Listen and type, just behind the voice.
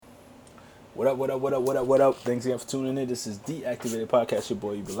What up, what up, what up, what up, what up? Thanks again for tuning in. This is The Activated Podcast, your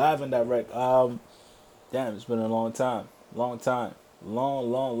boy, you be live and direct. Damn, it's been a long time. Long time.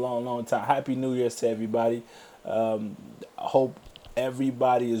 Long time. Happy New Year's to everybody. I hope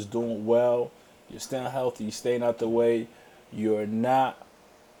everybody is doing well. You're staying healthy, you're staying out the way. You're not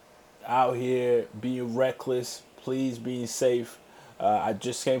out here being reckless. Please be safe. I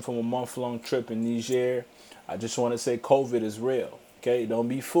just came from a month-long trip in Niger. I just want to say COVID is real. Okay, don't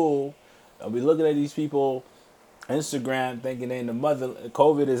be fooled. Don't be looking at these people Instagram thinking they in the mother.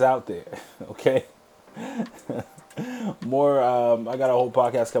 COVID is out there. Okay. More. I got a whole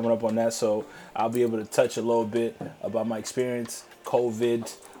podcast coming up on that, so I'll be able to touch a little bit about my experience,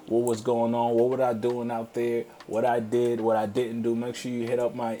 COVID, what was going on, what was I doing out there, what I did, what I didn't do. Make sure you hit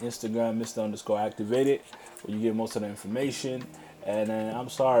up my Instagram, Mr_Activated, where you get most of the information. And I'm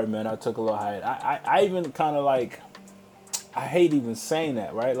sorry, man, I took a little hiatus. I even kind of like, I hate even saying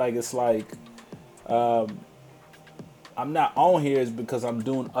that, right? Like, it's like, I'm not on here is because I'm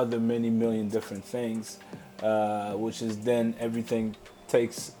doing other many million different things, which is then everything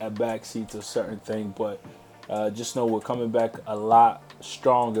takes a backseat to a certain thing. But just know we're coming back a lot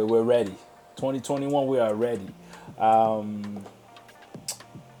stronger. We're ready. 2021, we are ready. I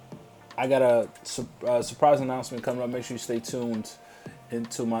got a surprise announcement coming up. Make sure you stay tuned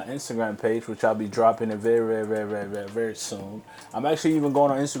into my Instagram page, which I'll be dropping it very soon. I'm actually even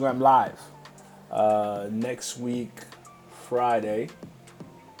going on Instagram Live next week, Friday.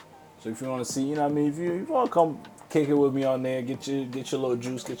 So if you want to see, you know what I mean, if you want to come kick it with me on there, get your little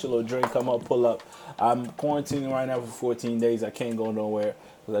juice, get your little drink, come up, pull up. I'm quarantining right now for 14 days. I can't go nowhere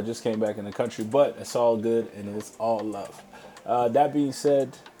because I just came back in the country, but it's all good and it's all love. That being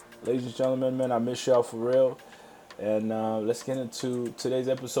said, ladies and gentlemen, man, I miss y'all for real. And let's get into today's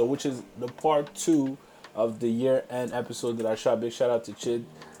episode, which is the part 2 of the year-end episode that I shot. Big shout out to Chid.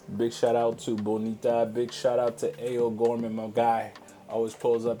 Big shout out to Bonita. Big shout out to A.O. Gorman, my guy. Always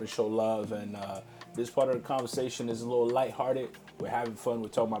pulls up and show love. And this part of the conversation is a little lighthearted. We're having fun. We're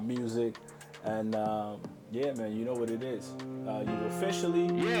talking about music. And yeah, man, you know what it is. You officially...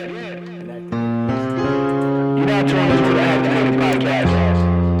 Yeah. You're now tuned into the Activated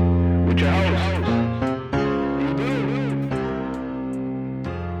Podcast with your host.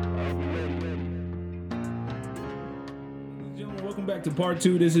 Welcome back to part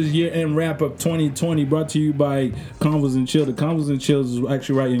 2. This is year-end wrap-up 2020, brought to you by Convos and Chill. The Convos and Chills is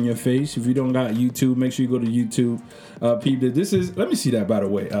actually right in your face. If you don't got YouTube, make sure you go to YouTube. Peep it. This is, let me see that, by the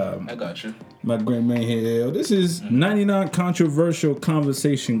way. I got you. My great man here. This is 99 controversial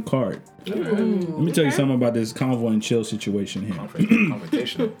conversation card. Let me tell you something about this Convo and Chill situation here.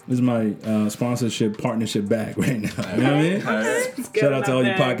 Confrontational. This is my sponsorship partnership bag right now. You know what I mean? Shout out to all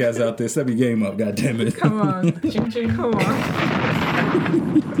you podcasts out there. Step your game up, goddammit. Come on. Come on.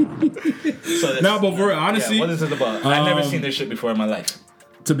 Now, but for honestly, what is this about? I've never seen this shit before in my life.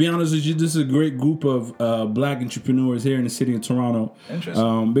 To be honest with you, this is a great group of black entrepreneurs here in the city of Toronto.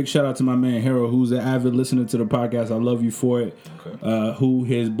 Interesting. Big shout out to my man Harold, who's an avid listener to the podcast. I love you for it. Okay. Who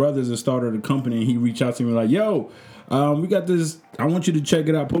his brothers have started a company, and he reached out to me like, "Yo, we got this. I want you to check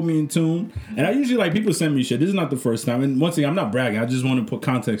it out. Put me in tune." And I usually like people send me shit. This is not the first time. And once again, I'm not bragging. I just want to put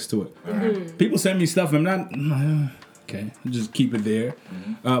context to it. Mm-hmm. People send me stuff. I'm not. Okay, just keep it there.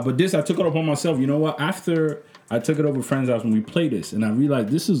 Mm-hmm. But this, I took it upon myself. You know what? After I took it over friends' house when we played this, and I realized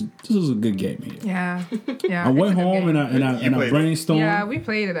this is a good game here. Yeah. I went home and I brainstormed. Yeah, we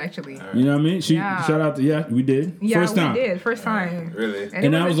played it actually. Right. You know what I mean? Shout out to we did. Yeah, first time. We did first time. Really?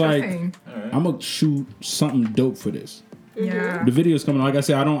 And I was like, I'm gonna shoot something dope for this. Yeah. The video's coming. Like I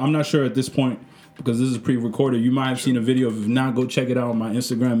said, I'm not sure at this point because this is pre-recorded. You might have seen a video. If not, go check it out on my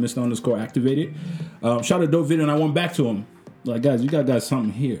Instagram, Mr_Activated. Shot a dope video, and I went back to him. Like, guys, you got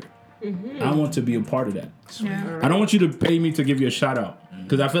something here. Mm-hmm. I want to be a part of that. Yeah. I don't want you to pay me to give you a shout out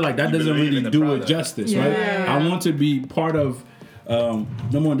because I feel like that doesn't really do it justice, right? I want to be part of.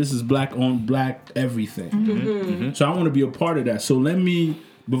 Number one, this is black on black everything. Mm-hmm. Mm-hmm. So I want to be a part of that. So let me,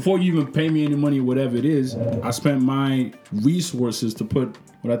 before you even pay me any money or whatever it is, I spent my resources to put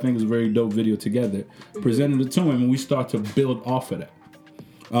what I think is a very dope video together, presented it to him, and we start to build off of that.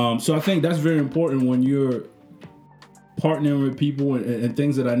 So I think that's very important when you're partnering with people and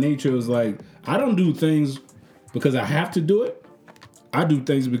things of that nature. Is like, I don't do things because I have to do it. I do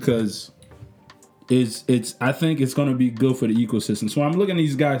things because it's I think it's going to be good for the ecosystem. So I'm looking at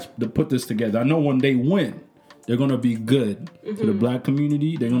these guys to put this together. I know when they win, they're going to be good to the black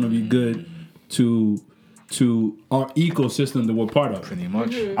community. They're going to be good to our ecosystem that we're part of. Pretty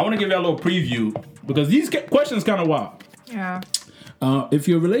much. I want to give you a little preview because these questions kind of wild. Yeah. If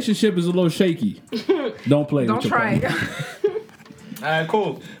your relationship is a little shaky, don't play with your partner. Alright,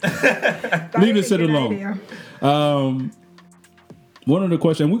 cool. Leave this shit alone. One of the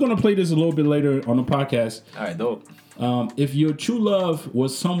questions, we're gonna play this a little bit later on the podcast. Alright, dope. If your true love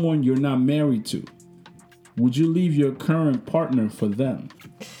was someone you're not married to, would you leave your current partner for them?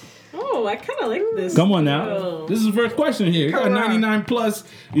 Oh, I kind of like this. Come on now. Oh. This is the first question here. You got Come on. 99 plus.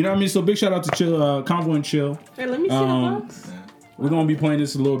 You know what I mean? So big shout out to Chill, Convo and Chill. Hey, let me see the box. We're gonna be playing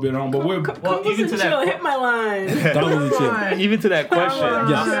this a little bit on, but we're Well, even to that chill, point- hit my line. Convo and Chill. Even to that question,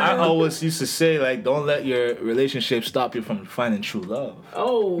 Yes. I always used to say, like, don't let your relationship stop you from finding true love.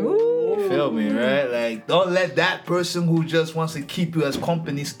 Oh. You feel me, right? Like, don't let that person who just wants to keep you as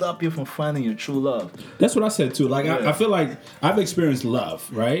company stop you from finding your true love. That's what I said too. Like I feel like I've experienced love,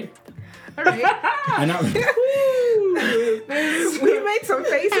 right? All right. And I, We made some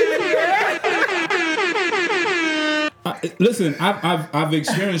faces in here. listen, I've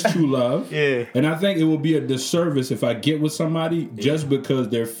experienced true love, Yeah. and I think it will be a disservice if I get with somebody just because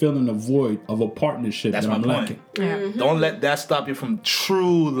they're filling a void of a partnership That's that my I'm point. lacking. Yeah. Don't let that stop you from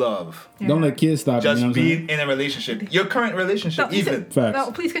true love. Don't let kids stop you. Just You know what I'm saying? being in a relationship. Your current relationship, No, he even. said- Facts.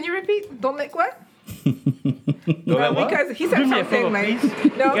 No, please, can you repeat? Don't let what? Don't let what? Because he said Do me a something favor, like,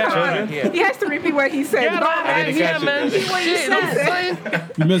 please. no, Get come out on. of here. He has to repeat what he said. Get Don't out let of didn't here, catch it, man. brother. Shit, I'm saying.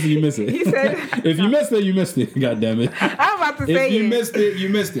 You miss it, you miss He it. said, If you missed it, you missed it. God damn it. I'm about to say If you it. missed it, you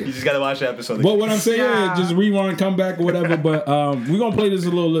missed You it. just gotta watch the episode. But what I'm saying Yeah. is just rewind, come back, or whatever. But we're gonna play this a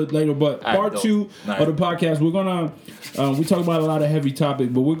little bit later. But All right, part dope. 2 All right. of the podcast, we're gonna we talk about a lot of heavy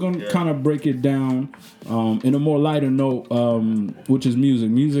topics, but we're gonna kind of break it down in a more lighter note, which is music.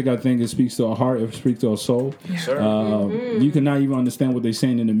 Music, I think, it speaks to our heart, it speaks to our soul. Sir. You can not even understand what they're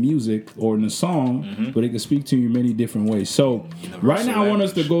saying in the music or in the song, but it can speak to you in many different ways. So right now, I want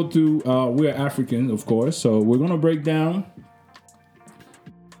us to go through. We're African, of course, so we're gonna break down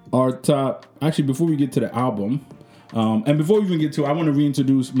our top. Actually, before we get to the album, and before we even get to, I want to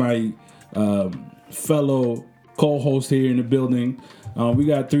reintroduce my fellow co-host here in the building. We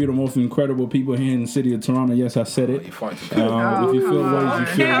got 3 of the most incredible people here in the city of Toronto. Yes, I said it. You far too If you feel ways, you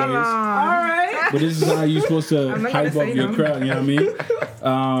feel Come ways. on. All right. But this is how you're supposed to I'm not hype gonna up say your them. crowd, you know what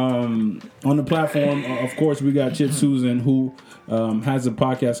I mean? On the platform, of course, we got Chip Susan, who has a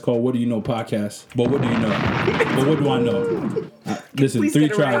podcast called What Do You Know Podcast. But what do you know? But what do I know? Listen, Please 3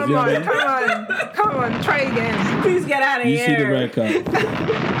 get it right. tries, you Come know on, what I mean? come on, try again. Please get out of You here. see the red cup.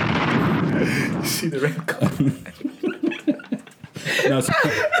 See the red cup.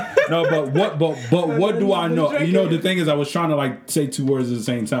 No, but what do I know? You know, the thing is, I was trying to like say 2 words at the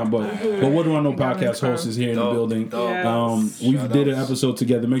same time, but what do I know? Podcast host is here in the Dope, building. dope. Yes. We Shout did an outs. episode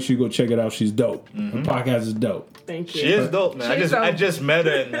together. Make sure you go check it out. She's dope. The podcast is dope. Thank you. She is dope, man. She is I dope. just met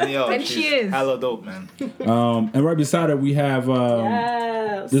her and yo, And she's she is. hella dope, man. And right beside her, we have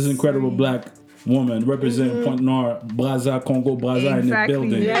Yes. this incredible black woman representing Pointe Noire, Brazza, Congo, Brazza in the Exactly.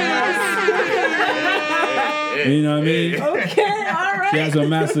 building. Yes. You know what I mean? Okay. All right. She has her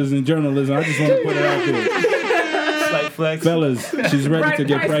master's in journalism. I just want to put it out there. Slight flex. Fellas, she's ready to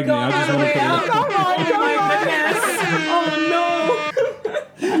get Price pregnant. I just want to put it out Come on. Oh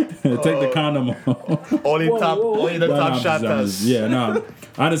there. Take the condom off. Only Whoa, top, whoa. only the Well, top nah, shot I'm us. Yeah, no.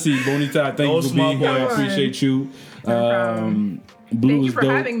 Honestly, Bonita, thank No you for small being here. I boys. appreciate you. Blue Thank you is for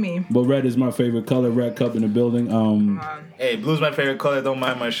dope. having me. But red is my favorite color. Red cup in the building. Hey, blue's my favorite color. Don't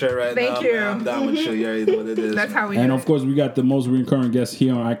mind my shirt right Thank now. you. Man. I'm down with you. You already know what it is. That's how we And do of course, we got the most recurring guest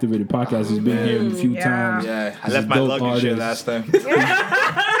here on Activated Podcast. He's been here a few Yeah. times. Yeah, I He's left a my dope luggage here artist. last time.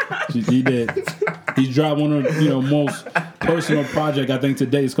 He did. He's dropped one of most personal project. I think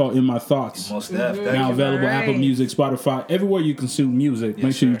today is called In My Thoughts. Most def. Thank Now you. available Right. Apple Music, Spotify, everywhere you consume music.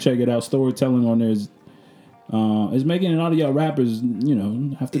 Make sure you sir. check it out. Storytelling on there is making a lot of y'all rappers,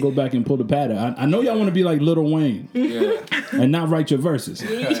 have to go back and pull the pad out. I know y'all want to be like Lil Wayne Yeah, and not write your verses.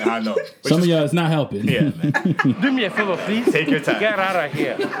 I know. Some of y'all, it's not helping. Yeah, man. Do me a favor, please. Take your time. Get out of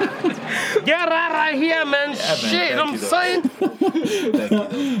here. Get out of here, man. Shit, thank I'm you, though. saying. Thank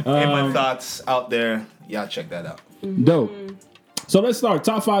you. Though. In my thoughts out there. Y'all check that out. Dope. So let's start.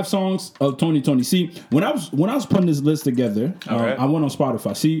 Top 5 songs of 2020. See, when I was putting this list together, right. I went on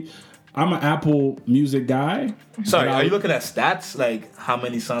Spotify. See, I'm an Apple Music guy. Sorry, But are you looking at stats? Like how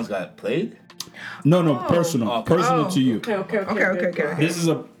many songs got played? No, personal. Okay. Personal to you. Okay. This is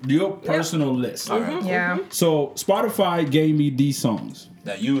your personal list. All right. Yeah. So Spotify gave me these songs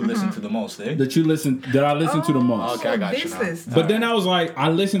That you listen to the most, eh? that I listen to the most. Okay, I got you This now. list. But then I was like, I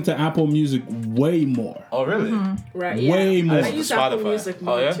listen to Apple Music way more. Oh, really? Right. Yeah. Way more. I use Apple Spotify. Music Oh,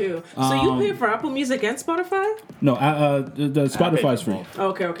 more yeah? too. So you pay for Apple Music and Spotify? No, the Spotify's free. You know Oh.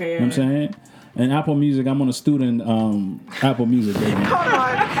 Okay. Yeah. what I'm saying? And Apple Music, I'm on a student Apple Music, baby.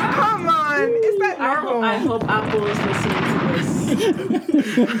 Come on. Is that normal? I hope Apple is listening to this.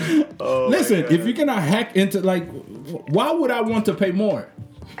 Listen, if you're gonna hack into like, why would I want to pay more?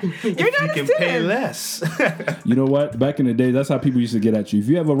 You're not You a can pay student. less. You know what? Back in the day, that's how people used to get at you. If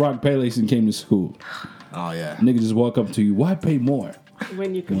you ever rock Payless and came to school, Oh yeah. nigga just walk up to you. Why pay more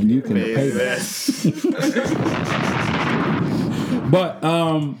When you can. when you can Pay pay less? less. But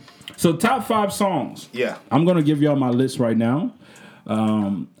so top 5 songs. Yeah. I'm gonna give y'all my list right now.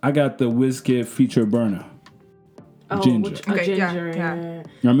 I got the Wizkid feature Burner. Ginger. Okay, yeah, Ginger. yeah. You know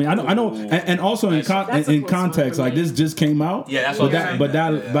what I mean, I know, and also in That's a in close context, one like for me. this just came out. Yeah, that's but what I'm that, saying. but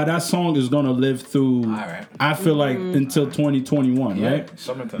that, Yeah. but that song is gonna live through. All right. I feel like until 2021, Yeah, right?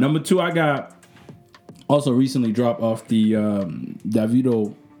 summertime. Number 2, I got also recently dropped off the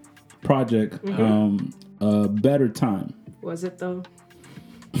Davido project, Better Time. Was it though?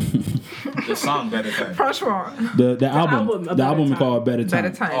 The song better time. First one. The album, album, A the Better album Time. called Better Time.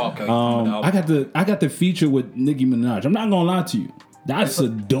 Better time. Oh, okay. I got the feature with Nicki Minaj. I'm not gonna lie to you. That's a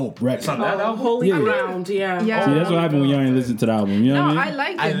dope record. It's on that album. Holy Yeah. Ground. Yeah. Yeah. See, that's what happened when y'all ain't listen to the album. You know No, what I I mean?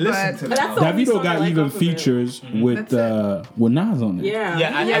 liked I it, listened to but that. That's the only Davido song I got like even off of it. features with That's Nas on it. Yeah.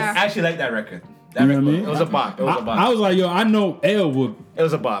 Yeah, Yeah. I actually like that record. That You know record, what I mean? It was a bop. It was a bop. I was like, yo, I know L would It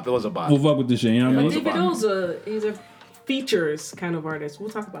was a bop. It was a bop. fuck with this shit. You know what I Yeah, mean? Davido's he's a features kind of artist.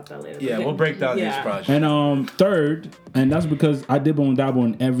 We'll talk about that later. Yeah, we'll break down these projects. And third, and that's because I dibble and dabble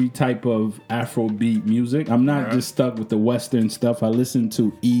in every type of Afrobeat music. I'm not Alright. just stuck with the Western stuff. I listen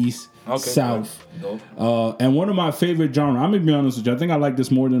to East, South. Dope. And one of my favorite genre, I'm gonna be honest with you, I think I like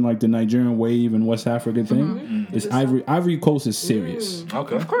this more than like the Nigerian wave and West African thing. It's Ivory Coast is serious.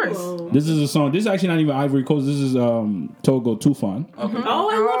 Okay. of course. Whoa. This is a song. This is actually not even Ivory Coast. This is Togo Tufan Okay. Oh,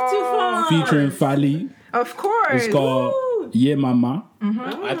 I love Tufan. featuring Fali. Of course. It's called Yeah Mama.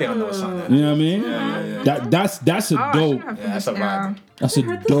 I think I know a song. That. You know what I mean? Yeah. That's a Oh, I shouldn't dope. have Yeah, that's a finished now. vibe. That's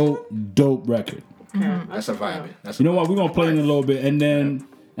a dope record. That's a vibe. That's You know what? We're gonna play in a little bit, and then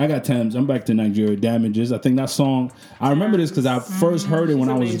I got Thames. I'm back to Nigeria. Damages. I think that song. I remember this because I first heard it when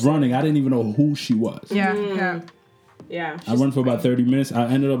I was amazing. running. I didn't even know who she was. Yeah, yeah. Yeah. I run for about 30 minutes. I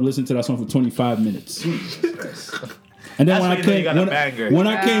ended up listening to that song for 25 minutes. And then That's when I when you know you came, got a banger. when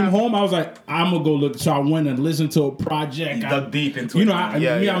I came home, I was like, I'm gonna go look. So I went and listened to a project. You dug deep into You it. know,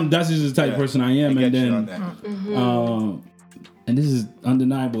 Yeah. that's just the type of person I am. I And get you then, on that. and this is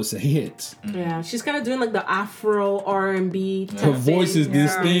undeniable. It's a hit. Yeah, she's kind of doing like the Afro R&B. type Her voice is thing.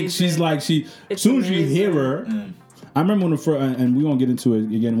 distinct. She's like as It's soon as you amazing. hear her. I remember when the first, and we're gonna get into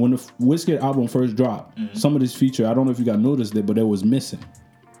it again. When the Wizkid album first dropped, some of this feature, I don't know if you guys noticed it, but it was missing.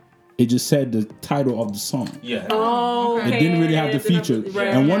 It just said the title of the song. Yeah. Oh, It okay. didn't really have the It didn't features. right.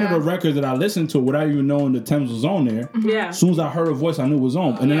 And one of Yeah. the records that I listened to without even knowing the Thames was on there, Yeah. as soon as I heard her voice, I knew it was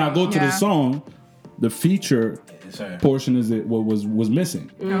on. And then I go to the Yeah. song, the feature It's her. portion is it what was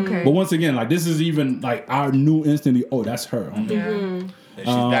missing. Okay. But once again, like this is even like our new instantly. Oh, that's her. yeah. And she's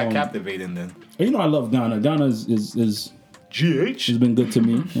that captivating then. And you know I love Ghana. Ghana is GH. has been good to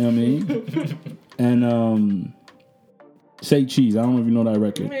me. You know what I mean? And Say Cheese. I don't know if you know that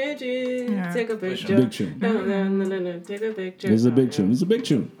record. Take a picture. Big tune. No, take a picture. It's a big tune. It's a big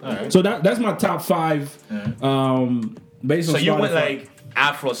tune. Alright. So that's my top 5. Based on So you went Spotify. like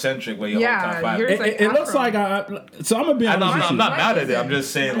Afrocentric where your Yeah, whole top 5. yours- It, like it looks Afro. like so I'm gonna be I honest know, with I'm you. not mad at it. I'm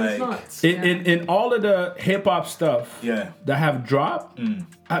just saying It's like, nuts. In all of the hip hop stuff yeah. that have dropped,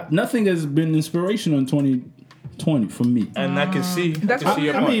 nothing has been inspirational in 2020 for me. And I can see, That's I can what see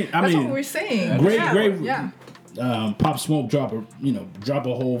your I point. mean, That's what we're saying. great, Yeah. great. Yeah. Pop Smoke drop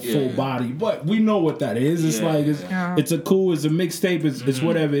a whole full Yeah. body, but we know what that is. It's Yeah, like yeah. it's a mixtape. It's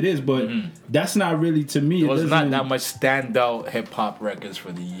whatever it is, but that's not really to me. It was not doesn't- that much standout hip hop records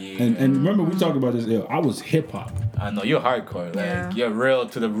for the year. And remember we talked about this. I was hip hop. I know you're hardcore. Like Yeah. you're real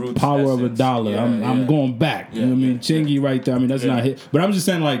to the roots. Power of a essence. dollar. Yeah, I'm yeah. going back. You know what I mean? Chingy right there. I mean that's Yeah. not hip, but I'm just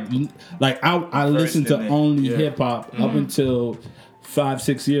saying like I listened to in it. only Yeah. hip hop up until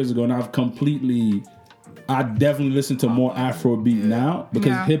 5-6 years ago, and I definitely listen to more Afrobeat now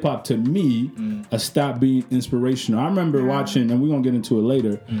because Yeah. hip hop to me has stopped being inspirational. I remember watching, and we're gonna get into it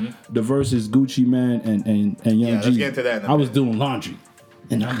later, the verses Gucci Man and Young Yeah, G. let's get into that in a I was doing laundry,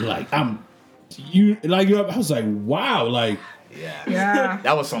 and I'm like, I was like, wow, like. Yeah.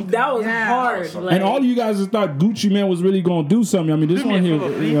 That was something. That was Yeah. hard. Like, And all of you guys just thought Gucci Man was really gonna do something. I mean, this one here. I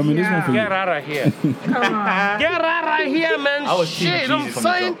mean, this one for Get you. out of here. Come on. Get out of here, man. I was Team Shit, Jeezy I'm from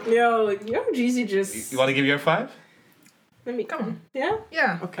the saying. jump. yo, Jeezy just. You want to give your 5? Let me Come on. Yeah.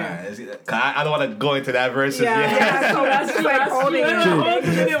 Yeah. Okay. I don't want to go into that versus Yeah. yet. Yeah, so that's just like holding it.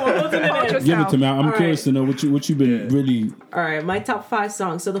 Holding it in. We're holding it in. Give it to me. I'm All curious to know what you've been really. All right, my top 5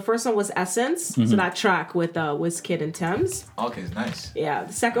 songs. So the first one was Essence. So that track with Wizkid and Thames. Okay, nice. Yeah.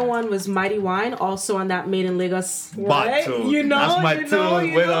 The second one was Mighty Wine, also on that Made in Lagos. Bot Right? tune. You know, That's my you tune. know,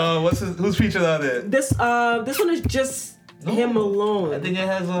 you With know. who's featured on it? This one is just him alone. I think it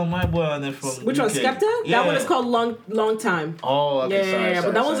has my boy on it from. Which one, UK. Skepta? Yeah. That one is called Long Time. Oh, okay. Yeah,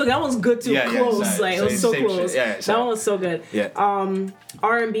 sorry, but sorry. that one's good too. Yeah, yeah, close, sorry. like it was so Same shit. close. Yeah, that sorry. one was so good. Yeah.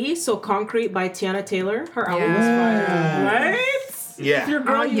 R&B, so Concrete by Tiana Taylor. Her album was Yeah. fire, right? Yeah. If your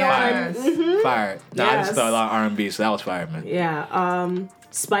girl, Oh, you yes. Fire. Nah, I just Yes. thought a lot of R&B, so that was fire, man. Yeah.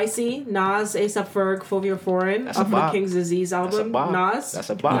 Spicy, Nas, A$AP Ferg, Fovia Foreign, That's a off the bop. King's Disease That's a album. bop. Nas. That's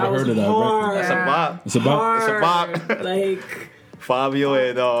a bop. That Never was heard of that hard. That's a bop. It's about. It's a bop. Hard. Like Fabio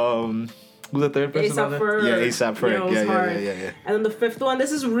and who's the third person A$AP on there? Ferg. Yeah, A$AP Ferg. it was Yeah, hard. yeah. And then the fifth one,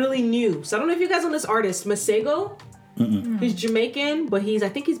 this is really new. So I don't know if you guys know this artist, Masego. He's Jamaican, but I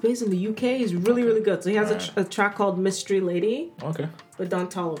think he's based in the UK. He's really, really good. So he has a track called Mystery Lady Okay. with Don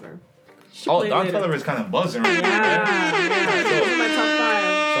Toliver. Oh, Don Toliver is kind of buzzing right now. Yeah. Those are my top 5.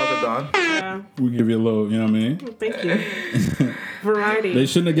 Shout out to Don. Yeah. We give you a little. You know what I mean? Thank you. Variety. They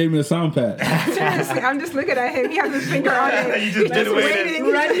shouldn't have gave me a sound pad. Seriously, I'm just looking at him. He has his finger on it. You just He's did just wait.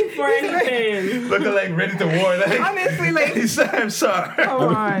 waiting. Ready for anything. Looking like ready to war. Like, Honestly, like, he said, I'm sorry.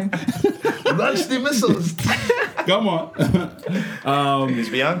 come on. Launch the missiles. Come on. It's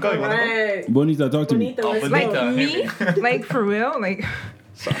Bianca. You want to go? Right. Bonita, talk to me. Bonita, let's Bonita. go. Like me, like for real, like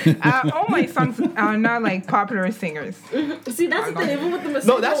all my songs are not like popular singers. See, that's the thing. Even with the Masego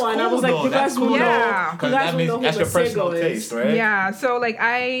No, that's one, I cool, was like, though. you That's guys will cool, know. Yeah. You Because guys that will means know who that's your personal Masego taste, is. right? Yeah, so like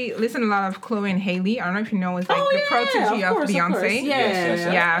I listen a lot of Chloe and Haley. I don't know if you know, it's like Oh, the yeah, protege of course, Beyonce. Yeah,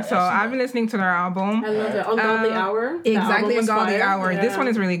 Yes. Yeah, so I've been listening to their album. I love it. Ungodly Hour. The album Exactly, was Ungodly fire. Hour. Yeah. This one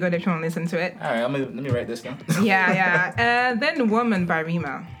is really good if you want to listen to it. All right, let me write this down. Yeah. Then Woman by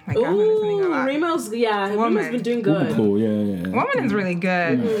Rima. Like I've been listening a Ooh, lot. Rima's Woman. been doing good. Cool. Yeah. Woman is really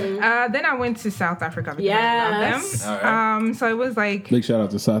good. Then I went to South Africa because I love Yes. them. Alright. So it was like, Big shout out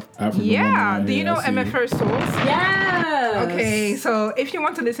to South Africa. yeah. woman. Do you know I see MFR Souls? Yes. Okay, so if you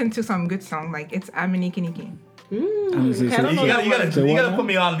want to listen to some good song, like it's Aminiki Niki. Is it- I don't know that one. Say You what gotta now? put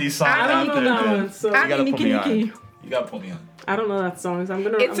me on these songs. I don't know after, that man. one. So You gotta put Aminiki me on. Niki. You gotta put me on. I don't know that song. So I'm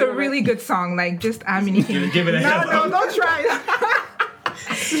gonna. It's I'm a gonna really good song, like just Aminiki. Give it a No, hell. don't try.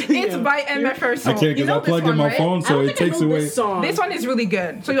 It's by MFR I Soul. can't You because know I this plugged in one, my right? phone, I so don't it think I takes know away. this song. This one is really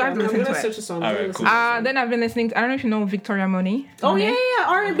good, so you have to I'm listen gonna to search it. a song. Alright, I'm gonna cool. listen to it. Then I've been listening to, I don't know if you know Victoria Monet. Oh Monet. yeah,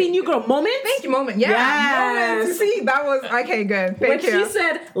 R&B new girl moment. Thank you, Moment. Yeah. Yes. Moment. See, that was, okay, good. When Thank you. she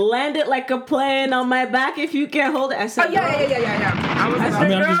said, "Land it like a plane on my back if you can't hold it," I said, Oh, yeah. I was I I like,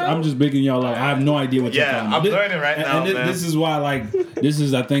 mean, Girl. I'm just bigging y'all like I have no idea what you're Yeah, talking about. I'm This- learning right now, and man. this is why this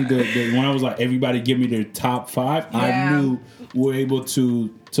is I think the when I was like everybody give me their top 5, I Yeah. knew we're able to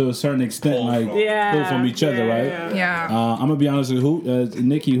a certain extent Pull like from. pull from each other, right? yeah. I'm gonna be honest with who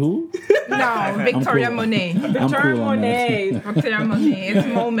Nikki who No, Victoria cool. Monet. I'm Turn cool on that. Monet. Victoria Monet. It's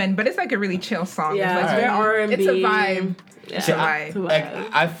Moment, but it's like a really chill song. Yeah, it's it's like very R&B. It's a vibe. It's a I, vibe. like,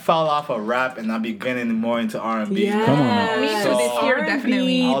 I fell off of rap and I'm getting more into R&B. Yes. Come on. Me too, So- this year,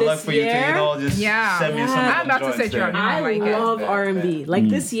 definitely. I'll This look for you to, year? just Yeah. send me Yeah. some of I'm them about to joints set you there. up. I like it. love Bet, R&B. Like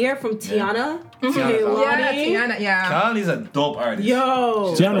this year from Tiana, Tiana's Kehlani. Tiana, yeah. Connie's a dope artist.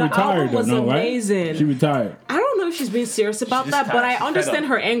 Yo, Tiana the retired album though, was no, right? amazing. She retired. I don't know if she's being serious about She's that, just but tired. I She's fed understand up.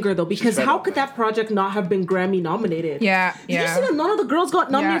 her anger though, because fed how up, could man. that project not have been Grammy nominated? Yeah, Did you yeah. see that none of the girls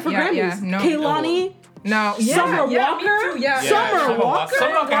got nominated for Grammys? yeah. No. Kehlani, No, yeah, Summer yeah, Walker? Me too. Yeah, Summer Summer Walker?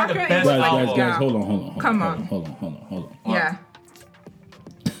 Summer Walker had the Walker best is- album. Guys, hold on. Come on. Hold on. Yeah.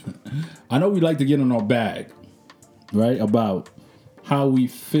 I know we like to get in our bag, right? About how we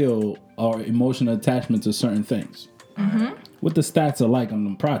feel our emotional attachment to certain things. What the stats are like on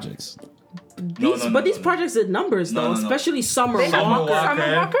them projects. These projects did numbers though, No. especially Summer They have Walker.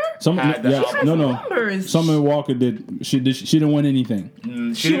 Summer Walker? Some, Had the yeah, album. no. Numbers. Summer Walker she didn't win anything.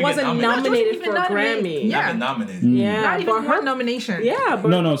 She didn't get wasn't nominated even for a nominated. Grammy. Yeah. Not been nominated. Yeah, Not even but one her, nomination. yeah, but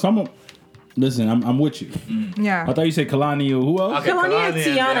No. Some. Listen, I'm with you. Yeah. I thought you said Kalani or who else? Okay. Kehlani and Kehlani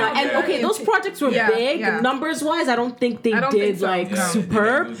and Tiana, and yeah. okay, those projects were Yeah, big yeah. numbers wise. I don't think they I don't did think so. like Yeah,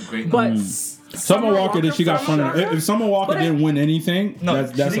 superb, they did great but numbers. Summer Walker did she got front of Summer if Summer Walker But didn't win anything, No,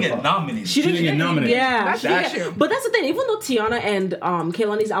 that's she a didn't get problem. nominated. She didn't get nominated. Yeah, That's she the didn't- issue. But that's the thing. Even though Tiana and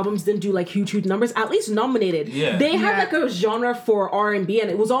Kehlani's albums didn't do like huge numbers, at least nominated. Yeah. They had Yeah. like a genre for R&B, and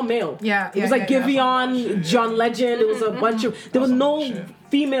it was all male. Yeah, it was yeah, like yeah, Giveon, yeah. John Legend. It was a bunch of. There was some no bullshit.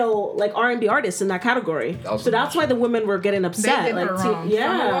 female like R&B artists in that category. was So that's why the women were getting They upset. did Like, her wrong.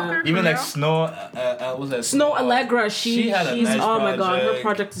 yeah. Summer Walker, Even for like real? Snow, was that Snow Allegra, she's had a nice oh my god, her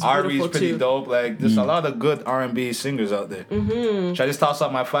project is Ari's beautiful pretty too. dope. Like, there's a lot of good R&B singers out there. Mm-hmm. Should I just toss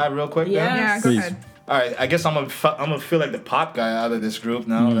out my 5 real quick? Yeah. Then? Yeah, go Please. ahead. All right, I guess I'm gonna feel like the pop guy out of this group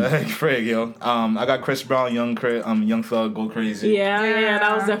now. Like, frig, yo. I got Chris Brown, Young Thug, Go Crazy. Yeah,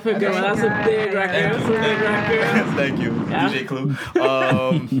 that was definitely good. That's a big record. That's a big record. Thank you, Yeah. DJ Clue.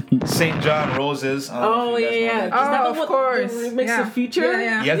 St. John Roses. I don't know Oh if you guys know yeah. that. Is that Oh, the of one- course. the remix Yeah. of Future? Yeah,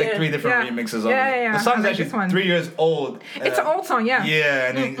 yeah. He has like 3 different Yeah. remixes of Yeah, it. yeah, The I song's like actually this one. 3 years old. It's an old song, yeah. Yeah,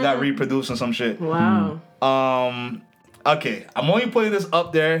 and it got reproduced and some shit. Wow. Okay, I'm only putting this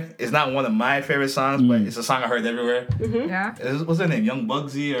up there. It's not one of my favorite songs, but it's a song I heard everywhere. Yeah. What's her name? Young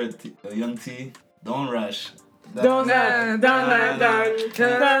Bugsy or Young T? Don't Rush. Don't Afrobeat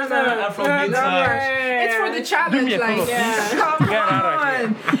It's for the challenge, like, come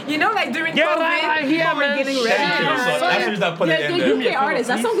on. You know, like during Get COVID, out of here, people were man. getting Thank you. ready. So that's the reason I put it in Yeah, there. UK artists.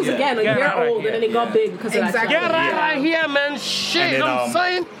 That song was Yeah. again a Get year out of old, and then it got big because of that. Exactly. Get challenge. out of here, man. Shit, And then, I'm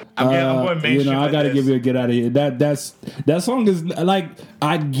saying. I'm going mainstream. you know, I with gotta this. give you a get out of here. That song is like,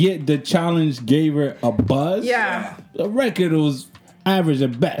 I get the challenge gave her a buzz. Yeah. The record was average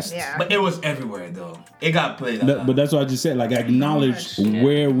at best. Yeah. But it was everywhere though. It got played. A lot. But that's what I just said. Like, I acknowledge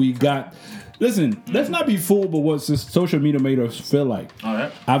where we got. Listen, let's not be fooled by what social media made us feel like. All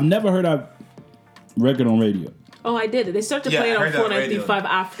right. I've never heard that record on radio. Oh, I did it. They started to Yeah, play I it on heard that on 495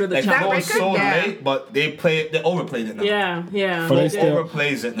 after the Like, that it challenge. was record? so Yeah. late, but they overplayed it now. Yeah, yeah. But they They still-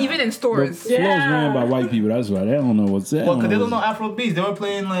 overplays it now. Even in The stores. flows ran by white people. That's why they don't know what's that. Well, because they don't know Afro beats. They were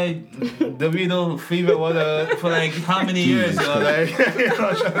playing like Davido Fever for like how many years? You know, like, you know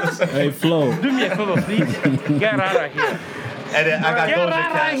what I'm trying to say? Hey, Flo. Do me a favor, please. Get out of here. And then I got Get Doja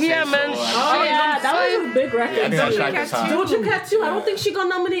out Cat. of here, so, man. Oh yeah, that was a big I record. think I'll Doja try Cat this out. too. Doja Cat too. I don't think she got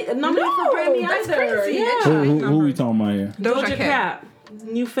nominated for Grammy that's either. crazy. Yeah. Who we talking about here? Doja Cat,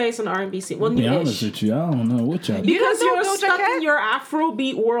 new face on the R&B scene. Well, To be honest new-ish. with you, I don't know what y'all do. Because You don't you're know Doja stuck Cat? in your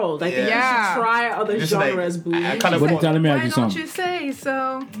Afrobeat world. I think Yeah. you should try other Just like, genres, boo. I kind of What are you telling me? I Why do don't something. you say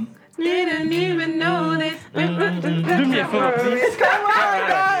so? Didn't even know that. Do me a favor, please. Come on,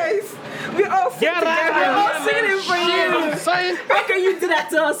 guys. We all sing Get out together. of We're all here, singing man. it for Shit, I'm you. saying. How can you do that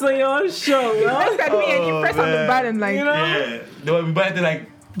to us on your own show, You bro? look at me and you press on the man. button like, You know? Yeah. No, we better to like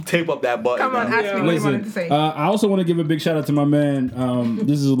tape up that button. come on, now. ask me what you wanted to say. I also want to give a big shout out to my man.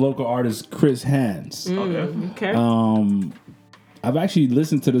 This is a local artist, Chris Hands. Okay. Okay. I've actually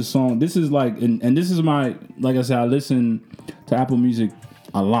listened to the song. This is like, and this is my, like I said, I listen to Apple Music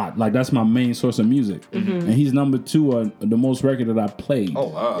a lot. Like, that's my main source of music. And he's number 2 on the most record that I played Oh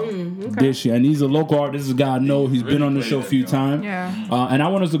wow. this year. And he's a local artist. This is a guy I know. He's been really on the played show a it, few yo. times. Yeah. And I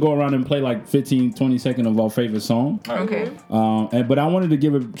want us to go around and play like 15, 20 seconds of our favorite song. Okay. But I wanted to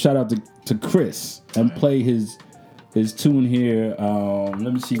give a shout out to Chris and play his tune here.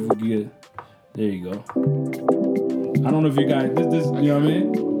 Let me see if we can get. There you go. I don't know if you guys this you know what I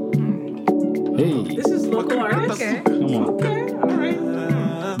mean? Hey, This is local artist. Okay. come on. Okay, all right.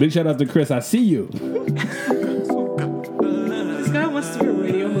 Big shout out to Chris. I see you. This guy wants to be a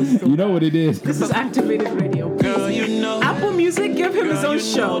radio host. You know what it is. This is activated radio. Apple Music, give him his own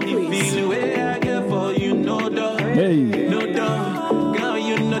show, please. Hey,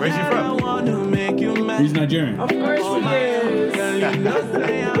 Where's he from? he's Nigerian. Of course he is.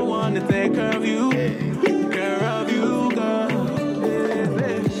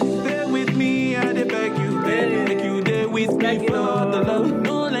 Back it up.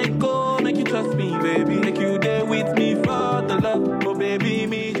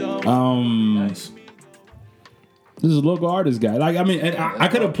 Nice. This is a local artist guy. Like, I mean, and I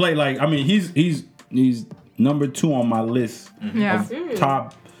could have played like, I mean, he's number 2 on my list Yeah. of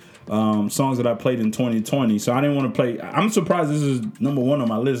top songs that I played in 2020. So I didn't want to play. I'm surprised this is number 1 on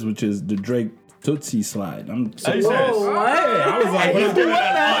my list, which is the Drake Tootsie Slide. I'm Are you surprised. serious? I was like, He's doing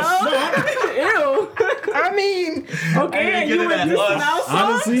that Ew. I mean, Okay, and you Get were it at dissing us. out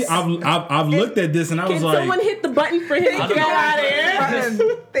songs? honestly, I've looked at this and I Can was someone like, hit the button for him to get out of here?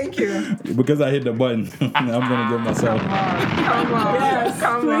 button. Thank you. because I hit the button, I'm gonna give myself. Come on. Yes,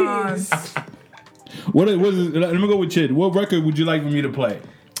 Come on. please. What is? Let me go with Chid. What record would you like for me to play?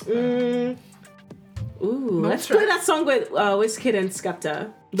 Ooh, let's play that song with Wizkid and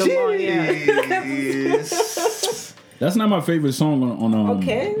Skepta. The one, yeah. Jeez. That's not my favorite song on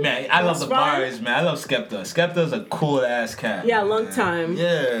Okay. Man, I love the That's fine. bars, man. I love Skepta. Skepta's a cool ass cat. Yeah, long time.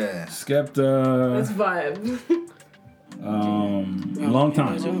 Yeah. Skepta. Let's vibe. Long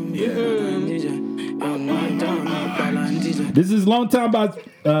time. Yeah. This is long time by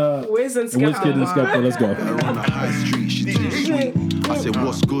Wiz and Wizkid and Skepta. Skepta. Let's go. On the high street, she too sweet. I said,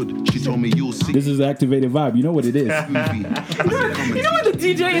 what's good? She told me you'll see. This is the activated vibe. You know what it is. Movie. I said, come and You know when the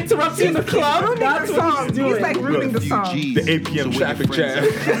DJ interrupts you in the club? That's the what song. he's doing. He's like ruining the song. The 8 p.m. traffic jam.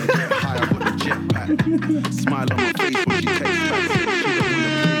 I got the jetpack. Smile on my face when she texts back. Said she don't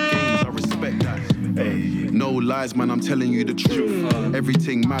wanna play games. I respect that. No lies, man, I'm telling you the truth.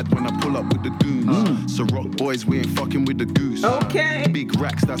 Everything mad when I pull up with the goons. So rock boys, we ain't fucking with the goose. Okay. Big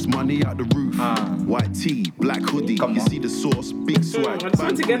racks, that's money out the roof. White tee, black hoodie. You see the sauce, big swag. I just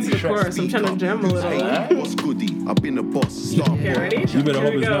want to get to the chorus. I'm trying to jam a little. Hey, what's goodie? I've been a boss, star Okay, boy. ready? You better Here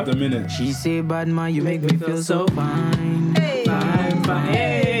hope we it's go. not the minute. She say, bad man, you make me feel so fine. Hey. Fine, fine. Every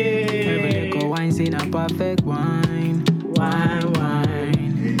Hey. little wine, say a perfect wine. Wine,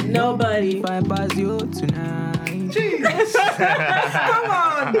 wine. Nobody. If I pass you tonight. Come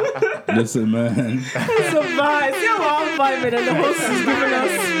on. Listen, man. It's a vibe. See how long 5 minutes the host is giving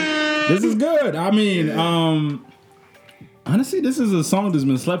us. This is good. I mean, honestly, this is a song that's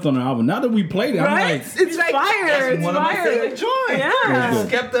been slept on the album. Now that we played it, I'm Right? like, It's fire. It's One of my fire. favorite joints. Yeah. That's good.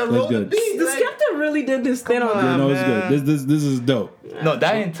 Skepta That's rolled the good. beat. The like- Skepta really did this thing on you that. know, it's good. This is dope. No,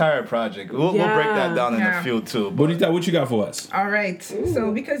 that entire project. We'll break that down in Yeah. a few too. Bonita, what you got for us? All right.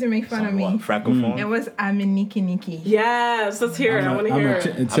 So because you make fun of me, Francophone. it was I'm a Niki Niki. Yes, let's hear it. I want to hear it.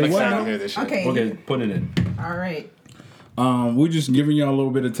 Say I'm what excited now? to hear this shit. Okay. Okay, put it in. All right. We're just giving y'all a little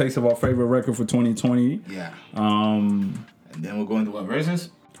bit of taste of our favorite record for 2020. Yeah. Um, And then we'll go into what verses?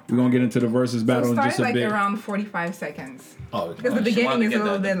 we're gonna get into the versus battle So in start just a like bit. around 45 seconds. Oh, Because the She beginning wanted is to a get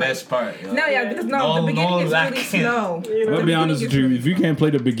little the bit like. best part. Yo. No, yeah, because No, the beginning no is really lacking. slow. I'm gonna be honest with you. If you can't play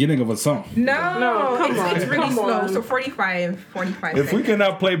the beginning of a song, No, come on, it's really come slow. on. So 45 if we seconds.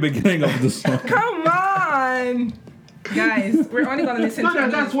 cannot play beginning of the song, Come on! Guys, we're only going to listen to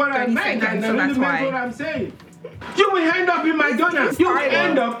 30 That's what I 30 meant. seconds, I so really that's meant what why. I'm saying. You will end up in my donut. You will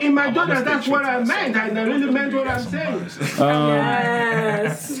end up in my donut. That's what I meant. I really meant what I'm saying.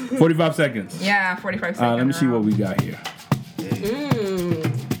 Yes. 45 seconds. Yeah, 45 seconds. Let me see what we got here.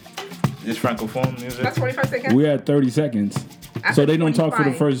 This Francophone music. That's 45 seconds? We're at 30 seconds. So they don't talk for the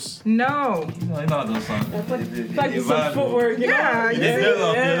 25. first. No. You know those songs. Like some footwork, you know? Yeah, you It's see? build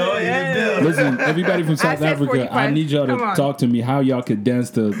up, you know. It's build. Listen, everybody from South said Africa, 45. I need y'all to Come on. talk to me how y'all could dance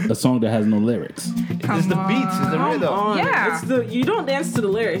to a song that has no lyrics. It's the beats. It's the Come rhythm. on. Yeah. It's the, you don't dance to the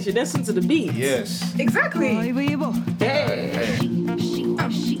lyrics, you're dancing to the beat. Yes. Exactly. Hey.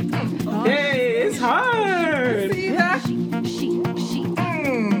 Hey, it's hard. See that?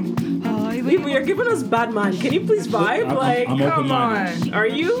 People, you're giving us bad man. Can you please vibe? I'm Like, open Come minded. on. are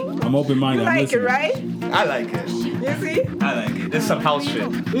you? I'm open minded. You like it, right? I like it. You see? I like it. This is some house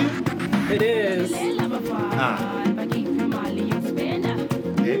shit. It is.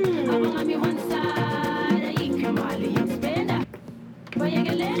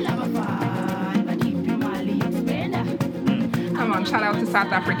 Come on, shout out to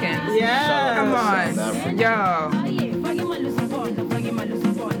South Africans. Yeah. Come on. Yo.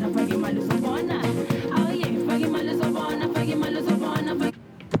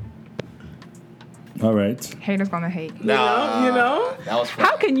 All right. Haters gonna hate. You know? That was fun.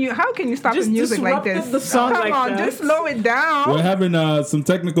 How can you stop Just the music like disrupted this? the song Come like on, that. just slow it down. We're having some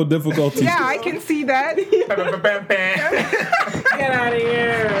technical difficulties. Yeah, I can see that. Get out of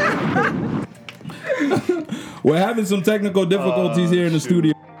here. We're having some technical difficulties here in the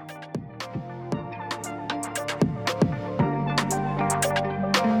studio.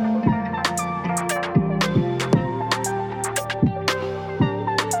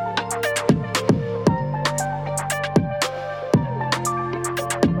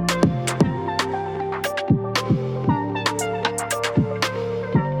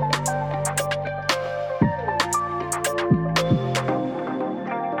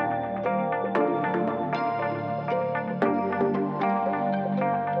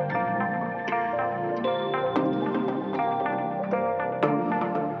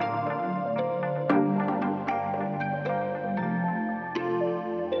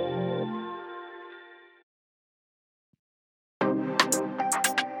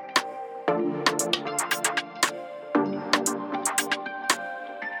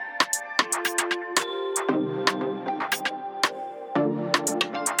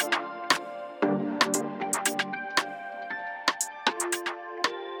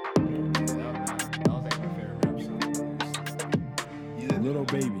 Little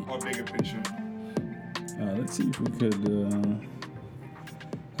Baby. Or bigger picture. Let's see if we could.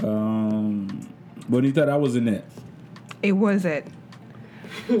 Bonita, that wasn't it. It wasn't.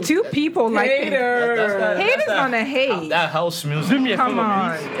 Two people like it. Hater. Haters gonna hate. That house music. Come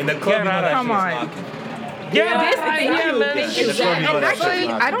on. In the club, you know that Come shit is on. knocking. Get This- right thank here, you, man. thank you. Exactly. And That's actually,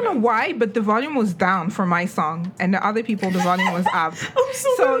 right. I don't know why, but the volume was down for my song, and the other people, the volume was up.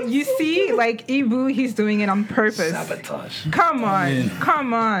 So you see, like Ibu, he's doing it on purpose. Sabotage. Come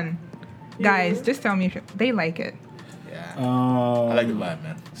on, guys, just tell me if they like it. Yeah. I like the vibe,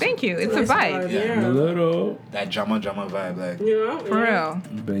 man. Thank you. It's a vibe. Yeah. Little That drama vibe, like. Yeah. For real.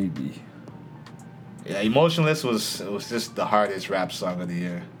 baby. Yeah, Emotionless was just the hardest rap song of the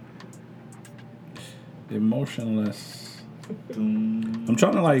year. Emotionless. I'm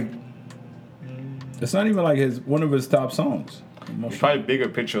trying to like. It's not even like one of his top songs. Emotionless. Probably Bigger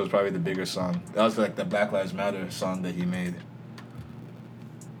Picture was probably the bigger song. That was like the Black Lives Matter song that he made.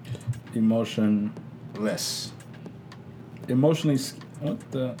 Less. Emotionally. What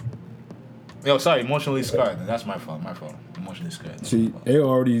the? Yo, sorry, Emotionally Scarred. That's my fault. Emotionally Scarred. See, they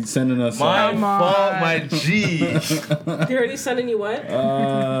already sending us. My Come on. fault, my G. He already sending you what? I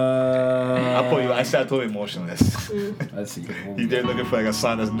said I told you Emotionless. Let's see. He's there looking for like a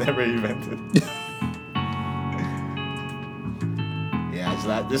song that's never invented.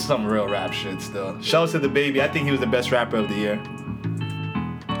 Yeah, this is some real rap shit still. Shouts to the baby. I think he was the best rapper of the year.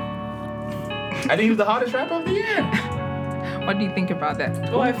 I think he was the hottest rapper of the year. What do you think about that?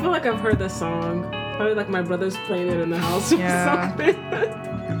 Oh, I feel like I've heard this song. Probably like my brother's playing it in the house or Yeah. something.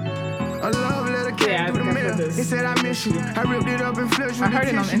 A love letter came Yeah, I through the think I've heard mail. this. He said I miss you. I ripped it up and flipped you. I heard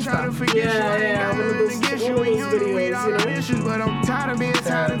it on Insta. Try to forget Yeah, you. I ain't yeah, got one of nothing those- against one you. of And those you with videos, all you the know? issues, but I'm tired of being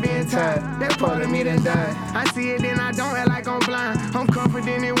tired. That part of me that died. I see it, then I don't act like I'm blind. I'm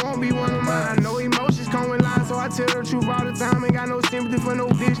confident it won't be one of mine. I know emotions come with lines, so I tell the truth all the time. Ain't got no sympathy for no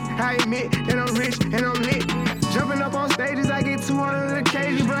bitch. I admit that I'm rich and I'm lit. Jumping up on stages, I get 200